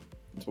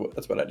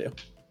 That's what I do.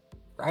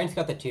 Ryan's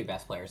got the 2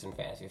 best players in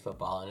fantasy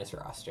football in his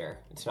roster.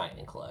 It's not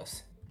even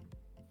close.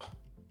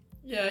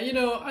 Yeah,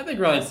 I think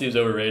Ryan's team's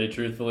overrated,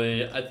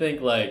 truthfully. I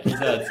think he's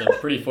had some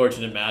pretty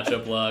fortunate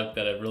matchup luck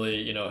that have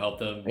really,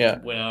 helped him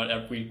win out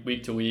every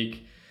week to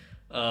week.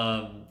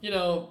 I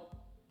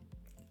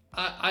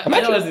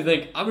honestly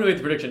think I'm gonna make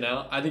the prediction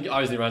now. I think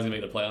obviously Ryan's gonna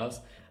make the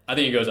playoffs. I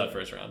think he goes out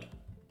first round.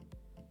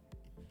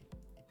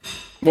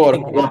 What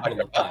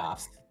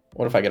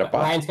if I get a bye?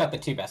 Ryan's got the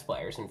 2 best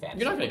players in fantasy.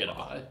 You're not gonna get a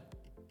bye.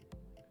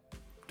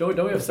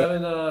 Don't we have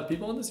 7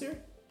 people in this year?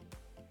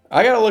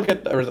 I gotta look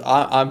at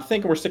I'm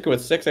thinking we're sticking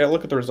with 6. I gotta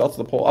look at the results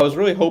of the poll. I was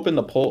really hoping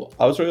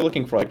I was really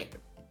looking for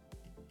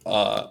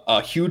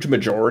a huge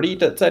majority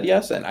that said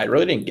yes, and I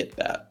really didn't get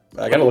that.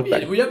 I gotta look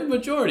back. We have a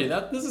majority.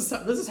 This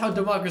is how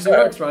democracy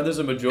works, Ryan. There's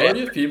a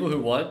majority of people who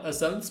want a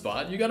 7th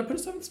spot. You got to put a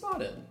 7th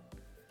spot in.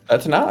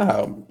 That's not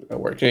how it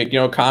works.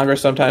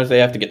 Congress sometimes they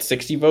have to get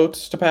 60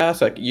 votes to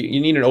pass. You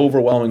need an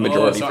overwhelming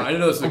majority. Sorry, I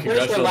didn't know this was a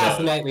congressional last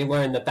night we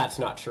learned that that's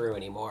not true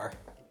anymore.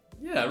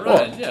 Yeah,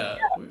 right. Yeah.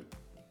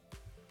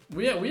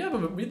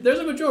 There's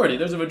a majority.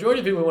 There's a majority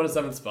of people who want a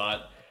 7th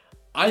spot.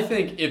 I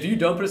think if you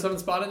don't put a 7th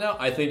spot in now,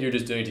 I think you're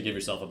just doing it to give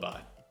yourself a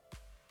bye.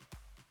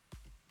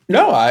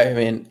 No, I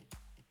mean,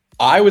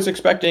 I was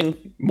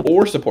expecting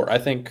more support.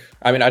 I'd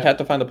have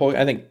to find the poll.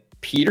 I think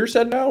Peter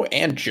said no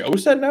and Joe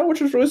said no,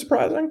 which was really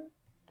surprising.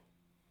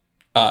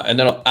 And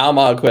then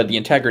Almog, who had the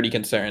integrity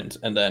concerns,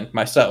 and then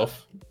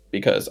myself,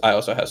 because I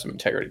also have some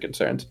integrity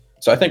concerns.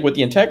 So I think with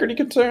the integrity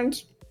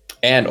concerns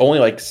and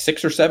only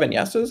 6 or 7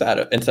 yeses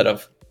instead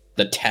of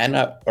the 10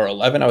 or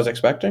 11 I was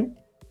expecting,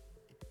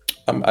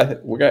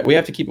 we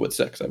have to keep it with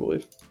 6, I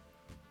believe.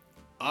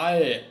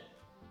 I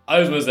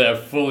was going to say I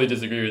fully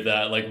disagree with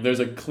that. There's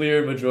a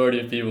clear majority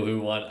of people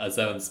who want a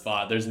 7th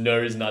spot. There's no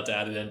reason not to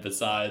add it in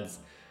besides.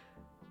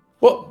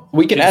 Well,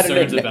 we can add it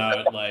in. Concerns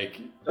about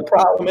The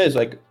problem is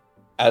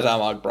as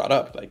Almog brought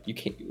up, you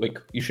can't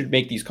you should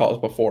make these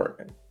calls before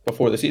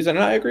the season,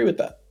 and I agree with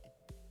that.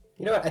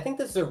 You know what? I think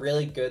this is a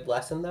really good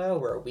lesson, though.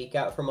 We're a week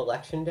out from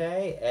Election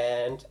Day,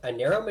 and a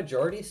narrow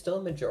majority is still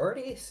a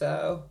majority.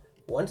 So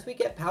once we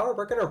get power,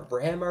 we're going to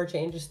ram our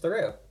changes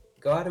through.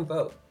 Go out and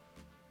vote.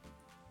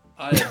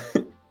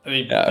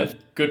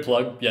 Good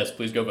plug. Yes,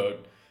 please go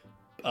vote.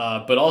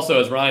 But also,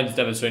 as Ryan's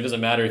demonstrating, it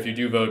doesn't matter if you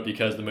do vote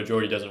because the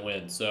majority doesn't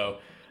win. So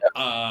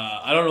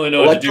I don't really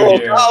know what to do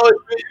here. I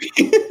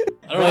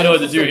don't really know what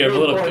to do here. I'm a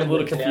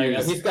little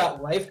confused. He's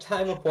got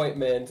lifetime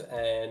appointment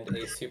and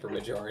a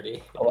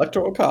supermajority.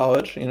 Electoral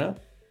college, the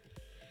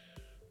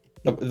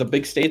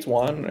big states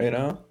won,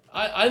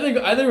 I think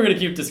we're gonna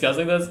keep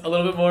discussing this a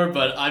little bit more,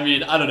 but I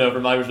don't know.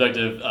 From my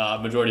perspective,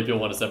 majority of people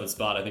want a 7th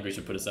spot. I think we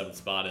should put a 7th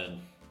spot in.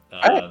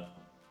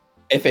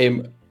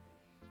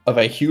 If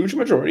a huge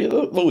majority of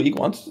the league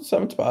wants the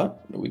 7th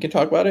spot, we can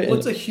talk about it.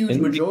 What's a huge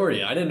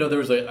majority? I didn't know there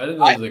was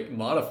a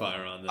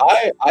modifier on this.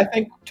 I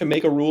think to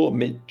make a rule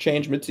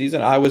change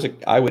mid-season, I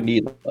would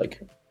need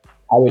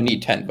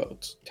 10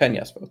 votes, 10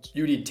 yes votes.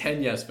 You need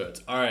 10 yes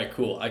votes. All right,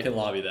 cool. I can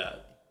lobby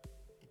that.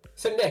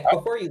 So Nick,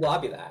 before you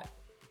lobby that,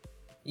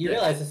 you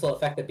realize this will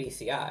affect the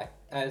BCI.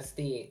 As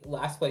the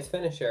last place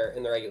finisher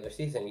in the regular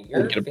season,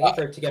 you're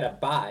favored to get a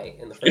bye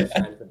in the first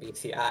round of the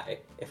BCI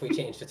if we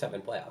change to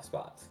 7 playoff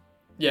spots.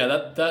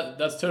 Yeah,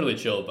 that's totally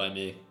chilled by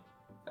me.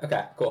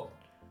 Okay, cool.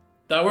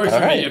 That works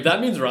for me. If that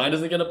means Ryan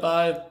doesn't get a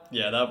bye,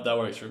 yeah, that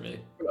works for me.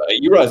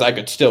 You realize I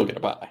could still get a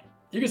bye.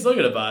 You can still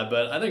get a bye,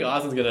 but I think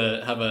Austin's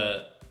gonna have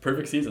a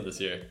perfect season this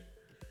year.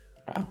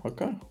 Wow.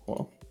 Okay.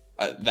 Well,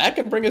 that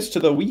can bring us to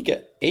the week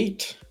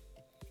 8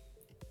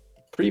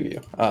 preview.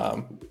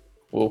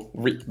 We'll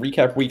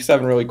recap week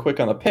 7 really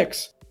quick on the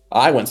picks.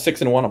 I went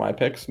 6-1 on my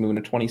picks,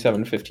 moving to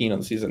 27-15 on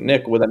the season.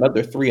 Nick with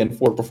another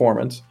 3-4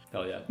 performance.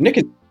 Hell yeah. Nick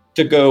is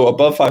to go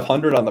above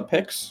 500 on the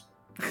picks,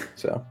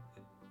 so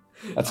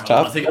that's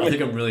tough. I think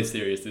I'm really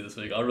serious this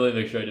week. I'll really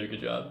make sure I do a good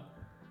job.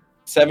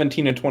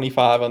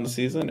 17-25 on the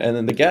season, and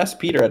then the guest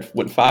Peter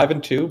went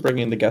 5-2,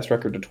 bringing the guest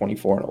record to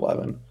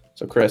 24-11.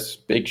 So Chris,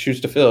 big shoes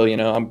to fill.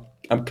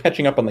 I'm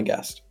catching up on the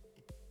guest.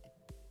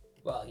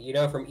 Well,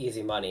 from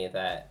easy money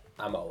that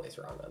I'm always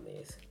wrong on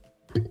these.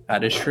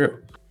 That is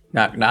true.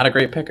 Not a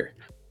great picker.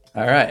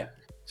 All right.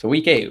 So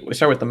week 8, we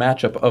start with the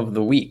matchup of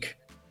the week.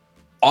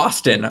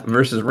 Austin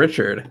versus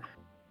Richard.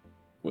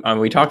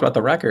 We talked about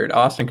the record.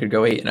 Austin could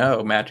go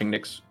 8-0, matching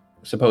Nick's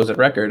supposed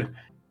record.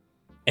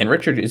 And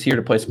Richard is here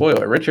to play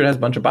spoiler. Richard has a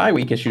bunch of bye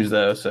week issues,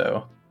 though,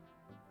 so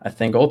I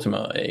think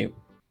ultimately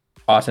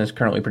Austin is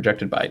currently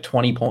projected by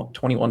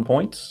 21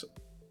 points.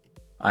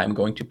 I'm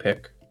going to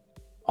pick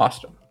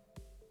Austin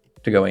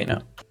to go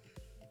 8-0.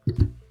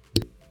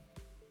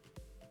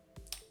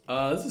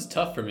 This is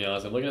tough for me,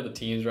 honestly. I'm looking at the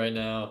teams right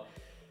now.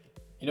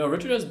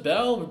 Richard has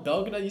Bell.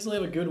 Bell could easily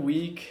have a good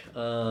week. I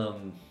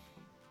don't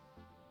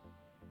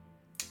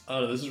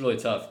know. This is really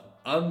tough.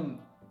 I'm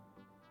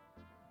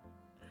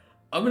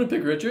gonna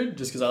pick Richard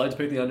just because I like to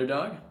pick the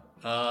underdog,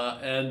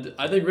 and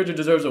I think Richard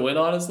deserves a win.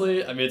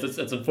 Honestly, I mean it's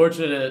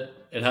unfortunate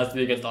it has to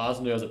be against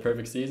Austin, who has a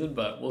perfect season,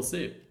 but we'll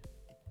see.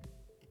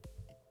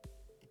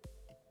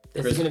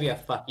 This is going to be a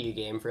fuck you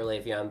game for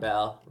Le'Veon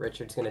Bell.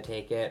 Richard's going to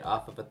take it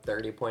off of a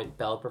 30-point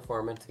Bell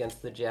performance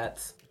against the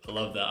Jets. I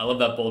love that. I love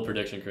that bold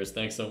prediction, Chris.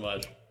 Thanks so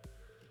much.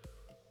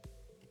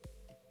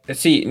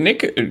 See,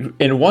 Nick,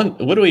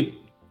 literally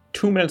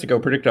 2 minutes ago,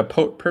 predicted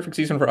a perfect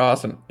season for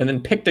Austin, and then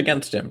picked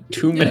against him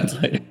 2 minutes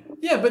later.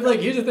 Yeah, but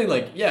here's the thing.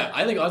 I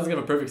think Austin's going to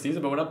have a perfect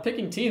season, but when I'm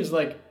picking teams,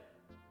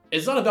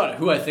 it's not about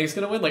who I think is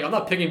going to win. I'm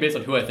not picking based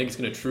on who I think is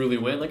going to truly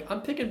win.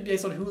 I'm picking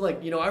based on who,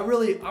 I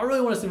really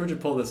want to see Richard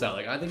pull this out.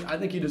 I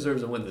think he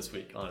deserves a win this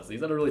week, honestly.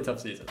 He's had a really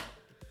tough season.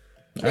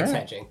 Nick's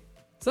hedging.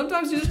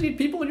 Sometimes you just need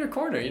people in your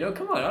corner,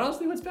 Come on, I don't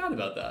see what's bad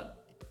about that.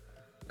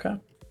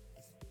 Okay.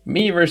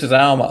 Me versus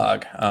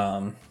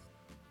Almog.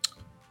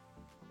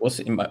 We'll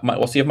see.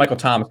 We'll see if Michael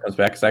Thomas comes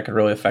back, because that could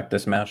really affect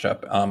this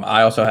matchup.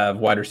 I also have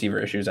wide receiver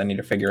issues I need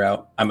to figure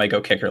out. I might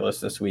go kickerless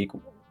this week.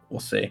 We'll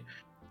see.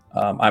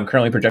 I'm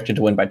currently projected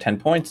to win by 10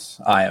 points.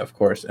 I, of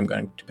course, am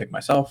going to pick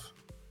myself.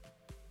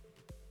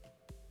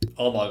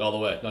 Almog all the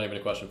way. Not even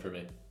a question for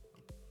me.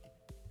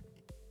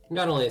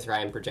 Not only is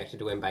Ryan projected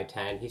to win by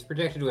 10, he's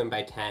projected to win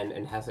by 10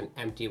 and has an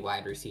empty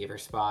wide receiver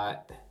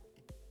spot.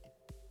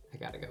 I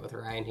gotta go with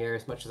Ryan here,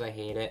 as much as I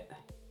hate it.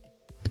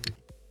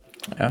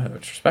 Yeah,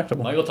 it's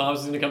respectable. Michael Thomas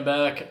is going to come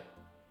back.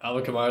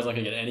 Alvin Kamara's not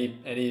going to get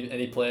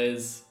any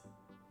plays.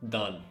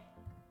 Done.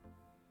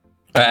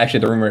 Actually,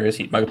 the rumor is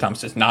Michael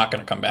Thomas is not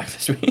going to come back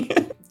this week.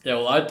 Yeah,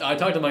 well, I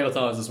talked to Michael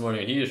Thomas this morning,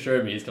 and he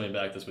assured me he's coming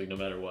back this week no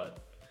matter what.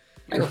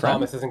 Michael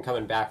Thomas isn't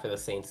coming back for the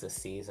Saints this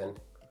season.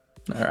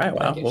 All right,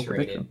 wow. Get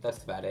traded.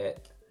 That's about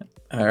it.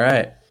 All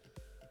right.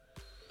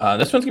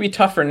 This one's going to be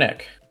tough for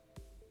Nick.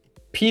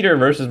 Peter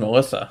versus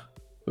Melissa.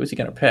 Who's he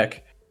going to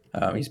pick?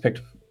 He's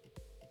picked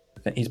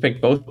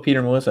both Peter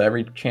and Melissa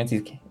every chance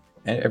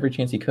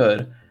he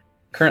could.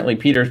 Currently,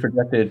 Peter's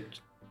projected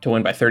to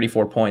win by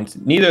 34 points.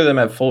 Neither of them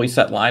have fully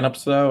set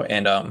lineups, though,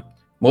 and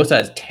Melissa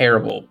has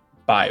terrible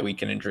bye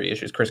week and injury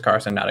issues. Chris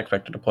Carson not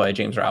expected to play.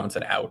 James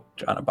Robinson out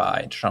on a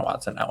bye. Deshaun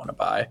Watson out on a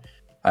bye.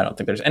 I don't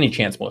think there's any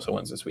chance Melissa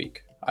wins this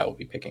week. I will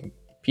be picking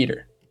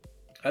Peter.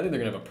 I think they're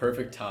gonna have a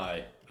perfect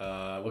tie.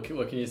 What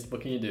can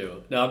you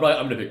do? No, I'm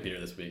gonna pick Peter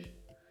this week.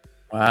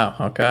 Wow.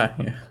 Okay.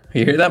 Yeah.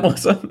 You hear that,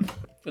 Melissa?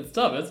 It's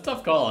tough. It's a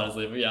tough call,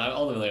 honestly. But yeah, I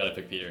ultimately gotta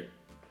pick Peter.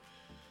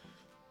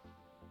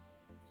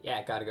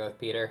 Yeah, gotta go with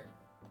Peter.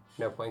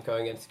 No point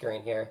going against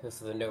Green here.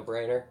 This is a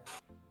no-brainer.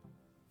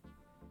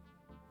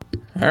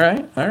 All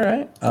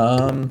right.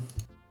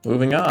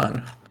 Moving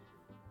on.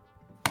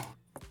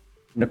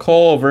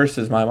 Nicole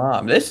versus my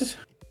mom. This is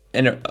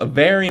a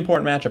very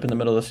important matchup in the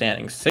middle of the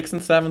standings. 6th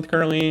and 7th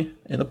currently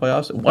in the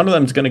playoffs. One of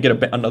them is going to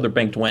get another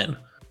banked win,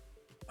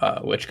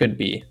 which could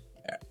be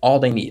all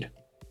they need.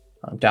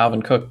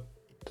 Dalvin Cook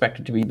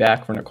expected to be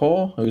back for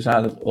Nicole, who's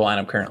not in the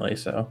lineup currently,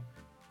 so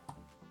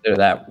they're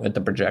that with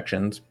the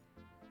projections.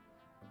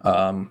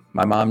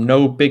 My mom,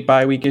 no big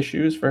bye week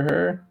issues for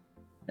her,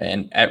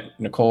 and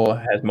Nicole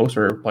has most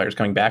of her players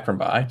coming back from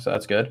bye, so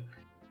that's good.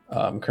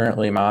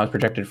 Currently, my mom's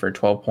projected for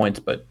 12 points,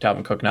 but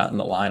Dalvin Cook not in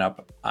the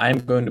lineup. I'm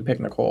going to pick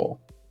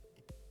Nicole.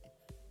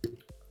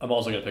 I'm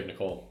also going to pick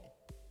Nicole.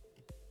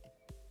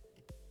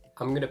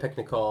 I'm going to pick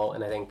Nicole,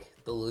 and I think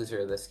the loser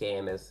of this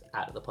game is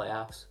out of the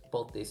playoffs.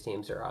 Both these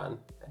teams are on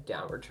a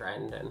downward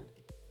trend, and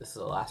this is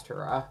the last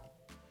hurrah.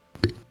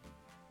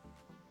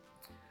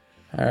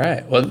 All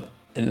right. Well,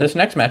 this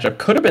next matchup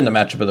could have been the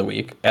matchup of the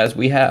week, as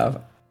we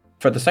have,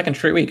 for the second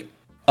straight week,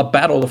 a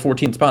battle of the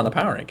 14th spot in the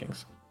power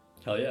rankings.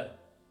 Hell yeah.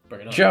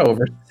 Bring it on. Joe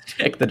versus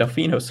Nick, the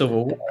Delfino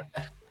Civil War.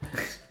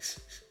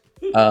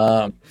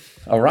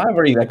 A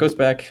rivalry that goes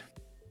back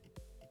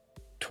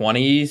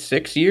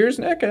 26 years,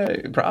 Nick,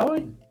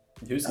 probably.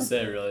 Who's to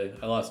say, really?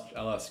 I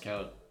lost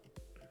count.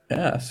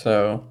 Yeah,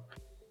 so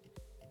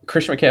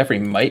Christian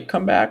McCaffrey might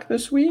come back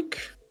this week,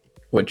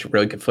 which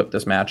really could flip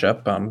this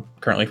matchup.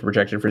 Currently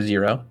projected for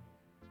 0.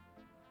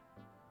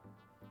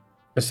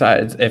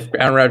 Besides, if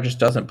Aaron Rodgers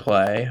doesn't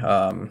play,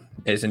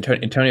 is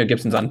Antonio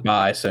Gibson's on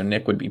bye, so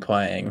Nick would be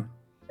playing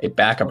a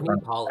backup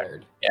running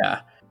Pollard.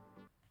 Yeah.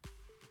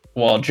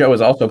 Well, Joe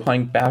is also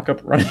playing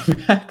backup running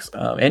backs,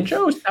 and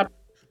Joe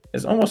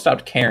has almost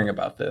stopped caring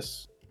about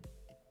this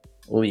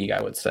league,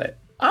 I would say.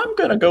 I'm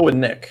gonna go with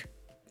Nick.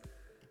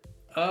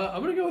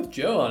 I'm gonna go with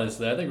Joe,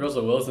 honestly. I think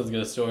Russell Wilson's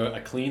gonna score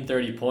a clean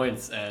 30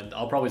 points, and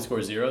I'll probably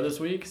score 0 this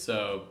week,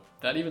 so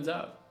that evens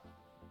out.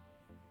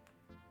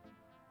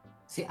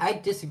 See, I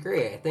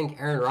disagree. I think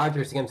Aaron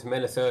Rodgers against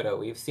Minnesota,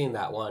 we've seen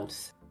that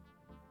once.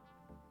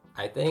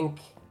 I think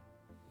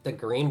the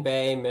Green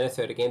Bay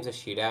Minnesota game's a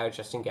shootout.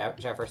 Justin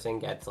Jefferson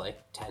gets like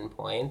 10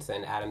 points,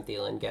 and Adam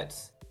Thielen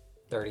gets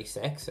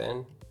 36,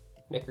 and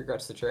Nick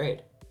regrets the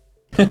trade.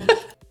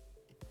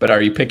 But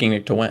are you picking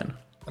Nick to win?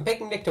 I'm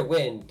picking Nick to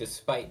win,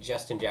 despite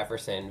Justin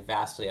Jefferson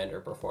vastly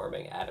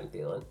underperforming Adam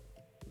Thielen.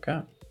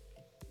 Okay.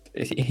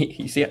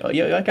 You see,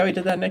 you like how he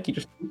did that, Nick? He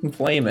just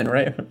flaming,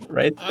 right?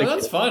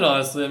 That's fine,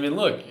 honestly. I mean,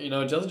 look,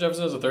 Justin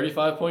Jefferson has a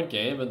 35-point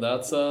game, and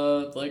that's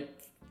like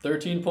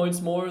 13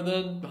 points more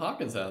than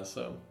Hopkins has.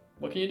 So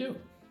what can you do?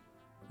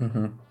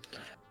 Mm-hmm.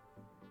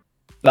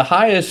 The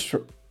highest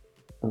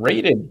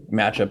rated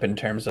matchup in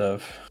terms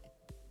of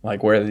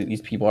like where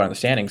these people are in the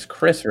standings,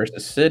 Chris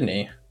versus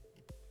Sydney.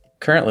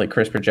 Currently,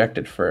 Chris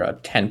projected for a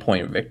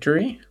 10-point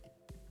victory.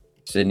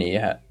 Sydney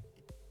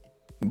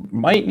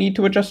might need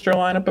to adjust her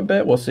lineup a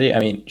bit. We'll see. I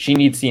mean, she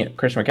needs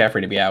Chris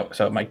McCaffrey to be out,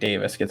 so Mike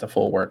Davis gets a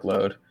full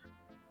workload.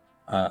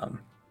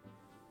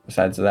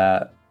 Besides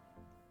that,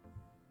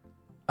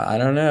 I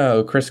don't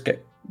know.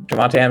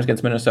 Javonte Adams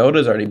against Minnesota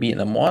has already beaten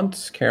them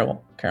once.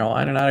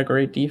 Carolina, not a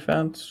great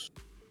defense.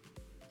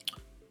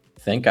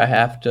 I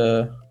have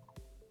to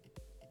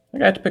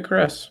pick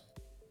Chris.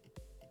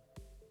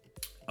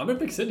 I'm gonna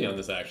pick Sydney on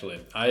this actually.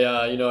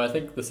 I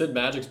think the Sid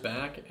Magic's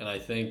back, and I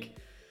think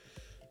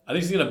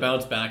he's gonna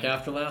bounce back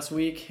after last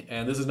week.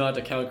 And this is not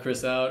to count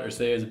Chris out or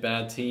say it's a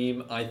bad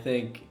team. I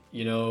think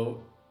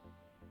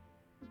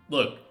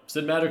look,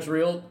 Sid Magic's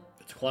real.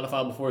 It's a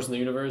quantifiable force in the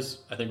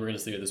universe. I think we're gonna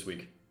see it this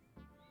week.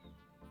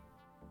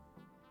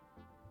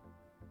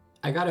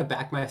 I gotta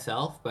back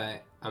myself,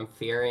 but I'm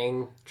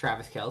fearing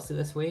Travis Kelce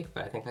this week.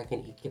 But I think I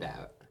can eke it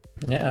out.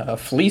 Yeah, a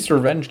fleece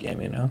revenge game,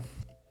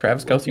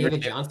 Travis Kelce.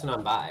 David Johnson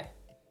on bye.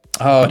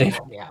 Oh, David.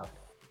 Yeah.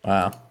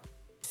 Wow.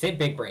 Sid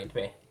big brained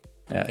me.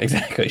 Yeah,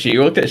 exactly. She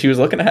was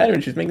looking ahead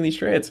when she was making these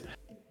trades.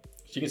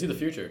 She can see the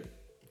future.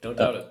 Don't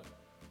doubt it.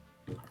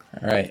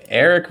 All right,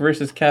 Eric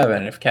versus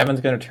Kevin. If Kevin's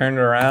going to turn it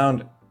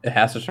around, it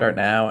has to start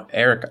now.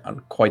 Eric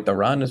on quite the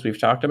run, as we've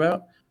talked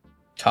about.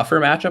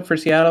 Tougher matchup for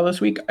Seattle this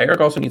week.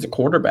 Eric also needs a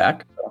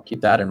quarterback, so keep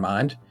that in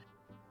mind.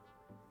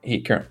 He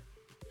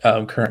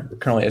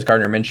currently has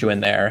Gardner Minshew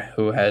in there,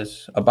 who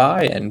has a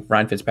bye, and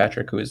Ryan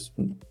Fitzpatrick, who is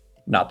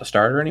not the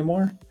starter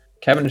anymore.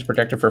 Kevin is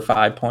projected for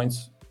 5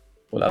 points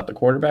without the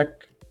quarterback.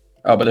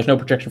 Oh, but there's no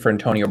projection for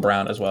Antonio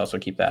Brown as well, so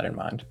keep that in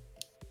mind.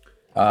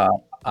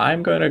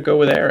 I'm going to go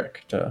with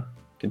Eric to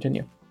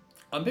continue.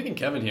 I'm picking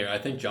Kevin here. I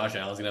think Josh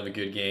Allen's going to have a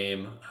good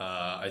game.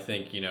 I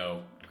think,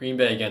 Green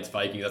Bay against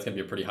Vikings, that's going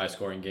to be a pretty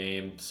high-scoring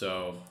game.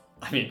 So,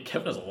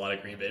 Kevin has a lot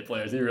of Green Bay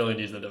players. He really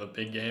needs them to have a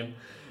big game.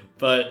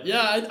 But,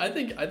 yeah, I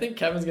think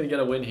Kevin's going to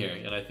get a win here.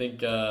 And I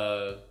think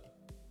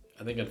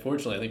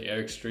unfortunately,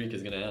 Eric's streak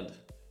is going to end.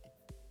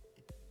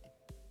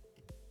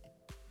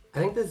 I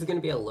think this is going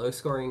to be a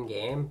low-scoring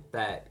game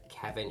that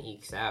Kevin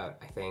ekes out.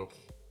 I think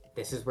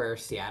this is where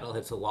Seattle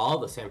hits a wall.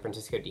 The San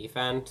Francisco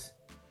defense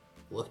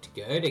looked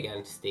good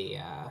against the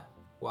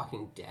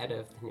Walking Dead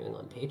of the New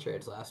England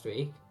Patriots last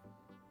week.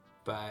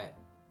 But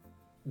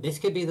this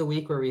could be the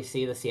week where we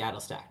see the Seattle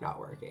stack not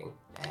working,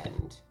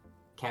 and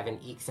Kevin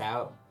ekes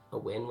out a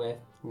win with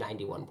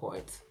 91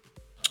 points.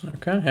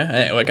 Okay,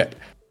 yeah.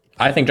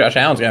 I think Josh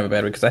Allen's going to have a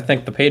bad week because I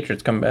think the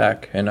Patriots come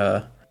back and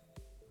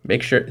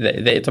make sure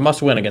it's a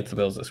must-win against the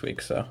Bills this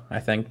week. So I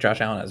think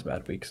Josh Allen has a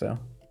bad week. So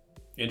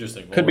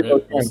interesting.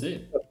 Well, we'll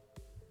see.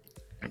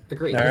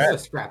 Agreed. This is a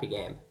scrappy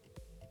game.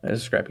 It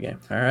is a scrappy game.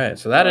 All right.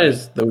 So that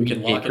is the we week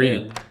can lock it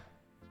in.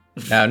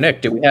 Now,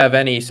 Nick, do we have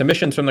any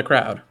submissions from the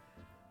crowd?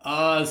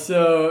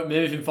 So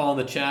maybe if you follow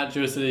the chat,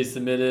 Joe said he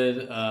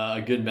submitted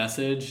a good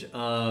message.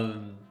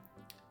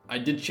 I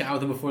did chat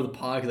with him before the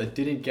pod because I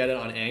didn't get it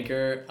on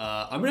Anchor.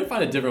 I'm going to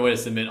find a different way to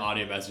submit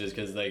audio messages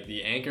because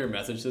the Anchor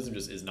message system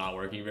just is not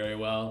working very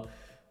well.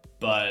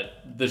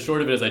 But the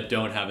short of it is I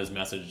don't have his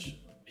message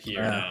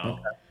here now.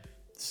 Okay.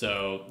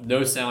 So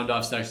no sound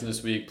off section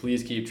this week.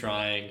 Please keep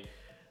trying.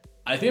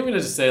 I think I'm going to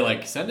just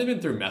say send him in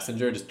through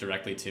Messenger just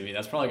directly to me.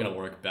 That's probably going to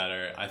work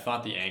better. I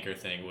thought the Anchor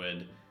thing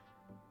would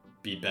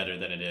be better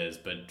than it is,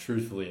 but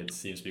truthfully it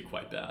seems to be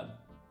quite bad.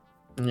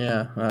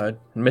 Yeah,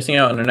 missing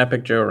out on an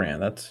epic Joe rant.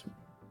 That's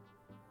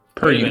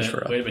pretty huge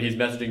for us. Wait a minute, he's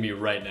messaging me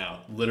right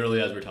now.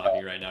 Literally as we're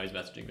talking right now, he's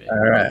messaging me. All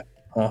right.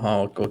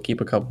 We'll keep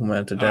a couple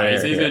minutes a day. All right,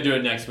 so he's going to do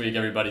it next week,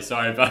 everybody.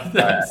 Sorry about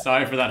that. Right.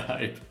 Sorry for that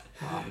hype.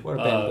 What a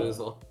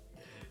bamboozle.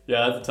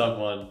 Yeah, that's a tough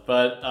one.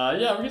 But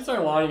yeah, we're going to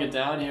start winding it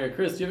down here.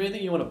 Chris, do you have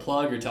anything you want to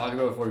plug or talk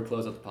about before we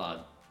close out the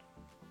pod?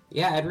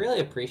 Yeah, I'd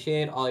really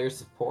appreciate all your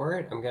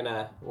support. I'm going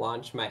to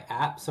launch my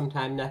app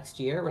sometime next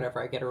year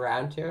whenever I get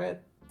around to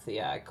it. It's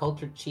the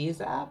Cultured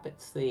Cheese app.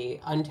 It's the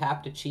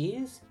Untapped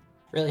Cheese.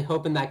 Really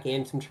hoping that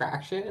gains some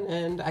traction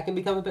and I can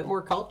become a bit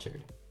more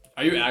cultured.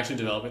 Are you actually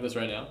developing this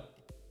right now?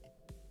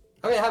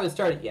 I mean, I haven't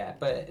started yet,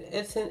 but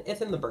it's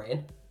in the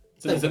brain.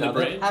 It's in the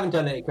brain? I haven't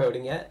done any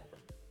coding yet.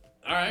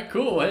 All right,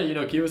 cool. Hey,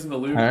 keep us in the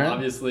loop. Right.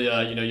 Obviously,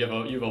 you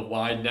have a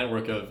wide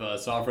network of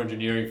software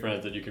engineering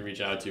friends that you can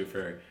reach out to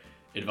for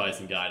advice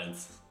and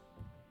guidance.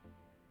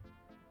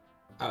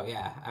 Oh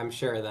yeah, I'm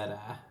sure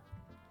that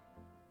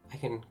I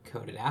can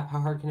code an app. How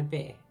hard can it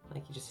be?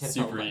 You just hit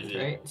super buttons, easy,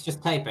 right? It's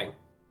just typing.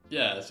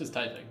 Yeah, it's just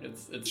typing.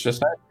 It's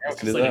just like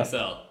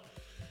Excel.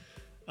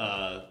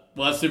 Well,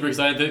 that's super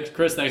exciting.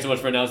 Chris, thanks so much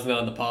for announcing that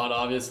on the pod.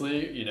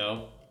 Obviously,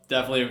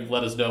 definitely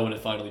let us know when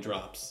it finally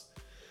drops.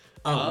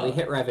 When we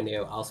hit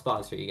revenue, I'll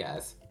sponsor you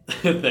guys.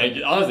 Thank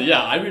you. Honestly,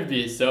 yeah, I would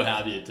be so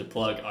happy to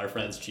plug our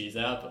friend's cheese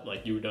app.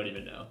 Like, you don't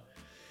even know.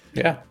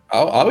 Yeah,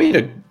 I'll eat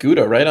a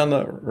Gouda right on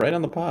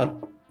the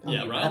pod.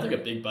 Yeah, Ryan took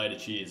a big bite of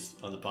cheese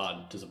on the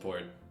pod to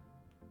support.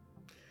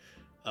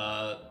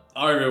 All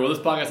right, well, this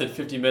podcast had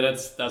 50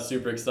 minutes. That's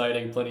super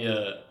exciting. Plenty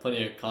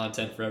of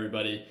content for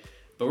everybody.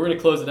 But we're gonna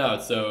close it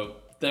out. So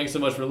thanks so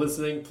much for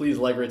listening. Please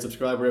like, rate,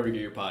 subscribe wherever you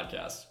get your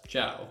podcasts.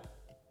 Ciao.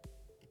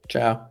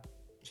 Ciao.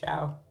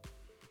 Ciao.